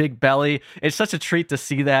got his big belly. It's such a treat to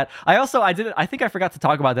see that. I think I forgot to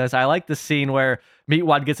talk about this. I like the scene where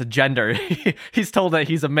Meatwad gets a gender. He's told that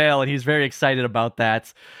he's a male and he's very excited about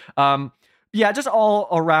that. yeah, just all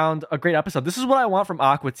around a great episode. This is what I want from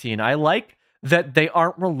Aqua Teen. I like that they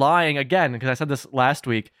aren't relying, again, because I said this last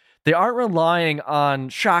week, they aren't relying on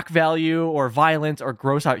shock value or violence or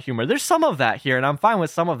gross out humor. There's some of that here, and I'm fine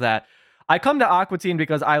with some of that. I come to Aqua Teen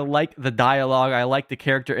because I like the dialogue, I like the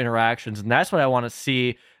character interactions, and that's what I want to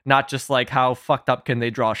see, not just like how fucked up can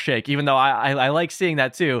they draw Shake, even though I like seeing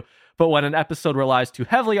that too. But when an episode relies too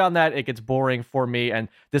heavily on that, it gets boring for me, and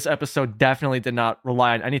this episode definitely did not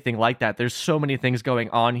rely on anything like that. There's so many things going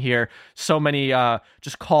on here, so many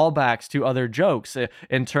just callbacks to other jokes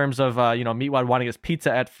in terms of, Meatwad wanting his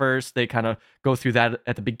pizza at first. They kind of go through that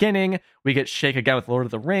at the beginning. We get Shake again with Lord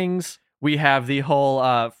of the Rings. We have the whole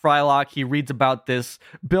Frylock. He reads about this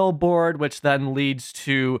billboard, which then leads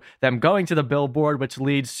to them going to the billboard, which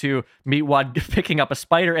leads to Meatwad picking up a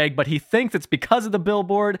spider egg, but he thinks it's because of the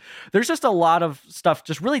billboard. There's just a lot of stuff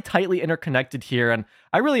just really tightly interconnected here, and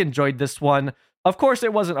I really enjoyed this one. Of course,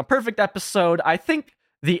 it wasn't a perfect episode. I think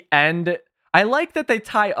the end, I like that they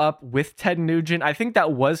tie up with Ted Nugent. I think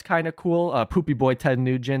that was kind of cool, Poopy Boy Ted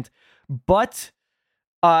Nugent, but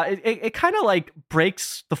it kind of like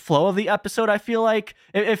breaks the flow of the episode. I feel like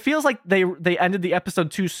it feels like they ended the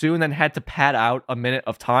episode too soon, then had to pad out a minute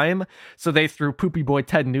of time, so they threw Poopy Boy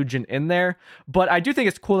Ted Nugent in there. But I do think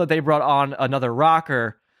it's cool that they brought on another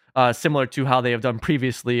rocker, similar to how they have done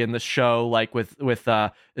previously in the show, like with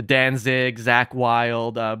Danzig, Zach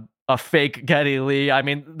Wilde, a fake Geddy Lee. I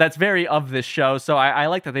mean, that's very of this show, so I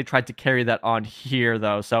like that they tried to carry that on here,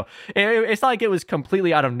 though. So it's not like it was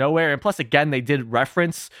completely out of nowhere, and plus, again, they did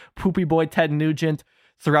reference Poopy Boy Ted Nugent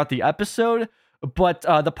throughout the episode, but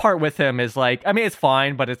the part with him is like, I mean, it's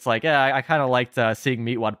fine, but it's like, yeah, I kind of liked seeing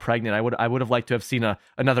Meatwad pregnant. I would have liked to have seen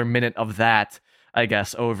another minute of that, I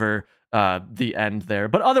guess, over the end there.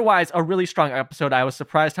 But otherwise, a really strong episode. I was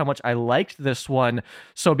surprised how much I liked this one,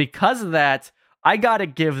 so because of that, I gotta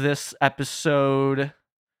give this episode,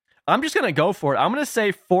 I'm just gonna go for it. I'm gonna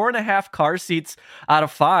say 4.5 car seats out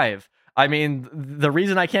of 5. I mean, the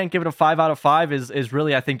reason I can't give it a 5 out of 5 is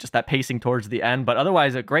really, I think, just that pacing towards the end. But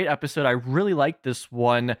otherwise, a great episode. I really like this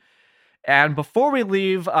one. And before we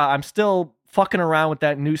leave, I'm still fucking around with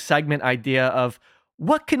that new segment idea of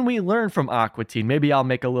what can we learn from Aqua Teen? Maybe I'll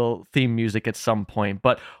make a little theme music at some point.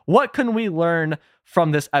 But what can we learn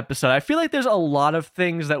from this episode? I feel like there's a lot of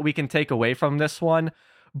things that we can take away from this one,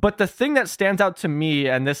 but the thing that stands out to me,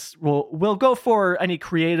 and this will go for any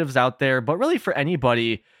creatives out there, but really for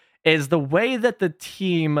anybody, is the way that the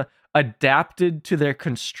team adapted to their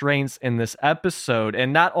constraints in this episode,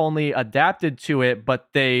 and not only adapted to it, but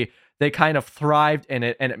they kind of thrived in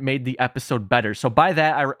it, and it made the episode better. So by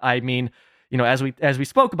that, I mean, as we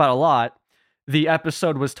spoke about a lot, the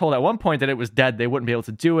episode was told at one point that it was dead. They wouldn't be able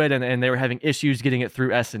to do it, and they were having issues getting it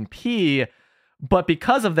through S&P. But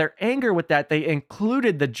because of their anger with that, they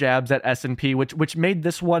included the jabs at S&P, which made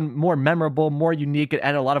this one more memorable, more unique. It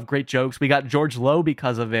added a lot of great jokes. We got George Lowe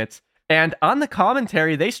because of it. And on the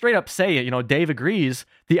commentary, they straight up say it. Dave agrees.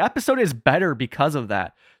 The episode is better because of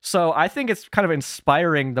that. So I think it's kind of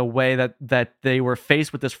inspiring the way that they were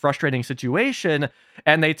faced with this frustrating situation,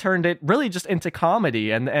 and they turned it really just into comedy,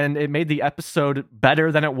 and it made the episode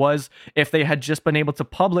better than it was if they had just been able to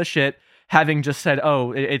publish it, having just said,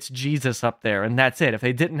 oh, it's Jesus up there, and that's it. If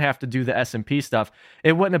they didn't have to do the S&P stuff,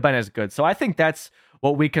 it wouldn't have been as good. So I think that's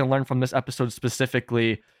what we can learn from this episode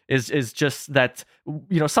specifically, is just that,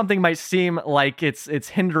 something might seem like it's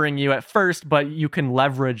hindering you at first, but you can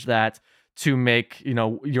leverage that to make,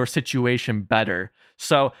 your situation better.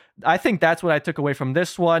 So I think that's what I took away from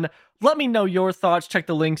this one. Let me know your thoughts. Check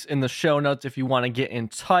the links in the show notes if you want to get in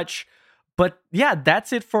touch. But yeah,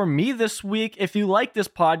 that's it for me this week. If you like this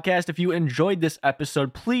podcast, if you enjoyed this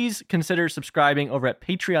episode, please consider subscribing over at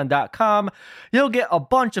patreon.com. You'll get a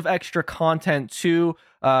bunch of extra content too.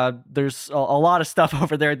 There's a lot of stuff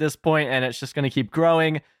over there at this point, and it's just going to keep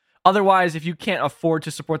growing. Otherwise, if you can't afford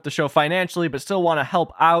to support the show financially but still want to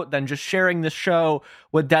help out, then just sharing the show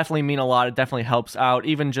would definitely mean a lot. It definitely helps out.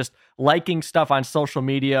 Even just liking stuff on social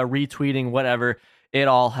media, retweeting, whatever, it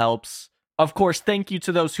all helps. Of course, thank you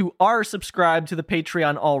to those who are subscribed to the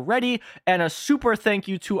Patreon already, and a super thank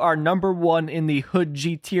you to our number one in the Hood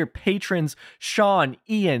G tier patrons, Sean,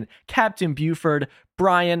 Ian, Captain Buford,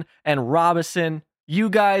 Brian, and Robinson. You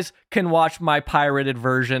guys can watch my pirated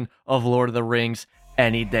version of Lord of the Rings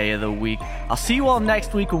any day of the week. I'll see you all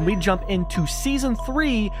next week when we jump into Season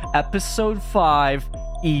 3, Episode 5,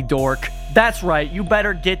 E-Dork. That's right, you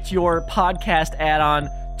better get your podcast add-on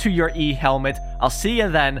to your e-helmet. I'll see you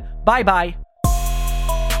then. Bye-bye.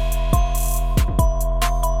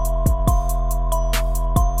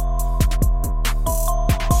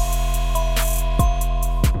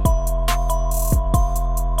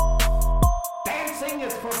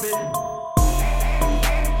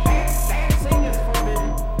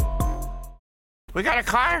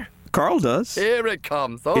 car? Carl does. Here it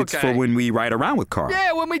comes. Okay. It's for when we ride around with Carl.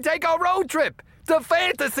 Yeah, when we take our road trip to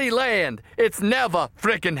Fantasyland. It's never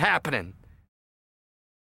frickin' happening.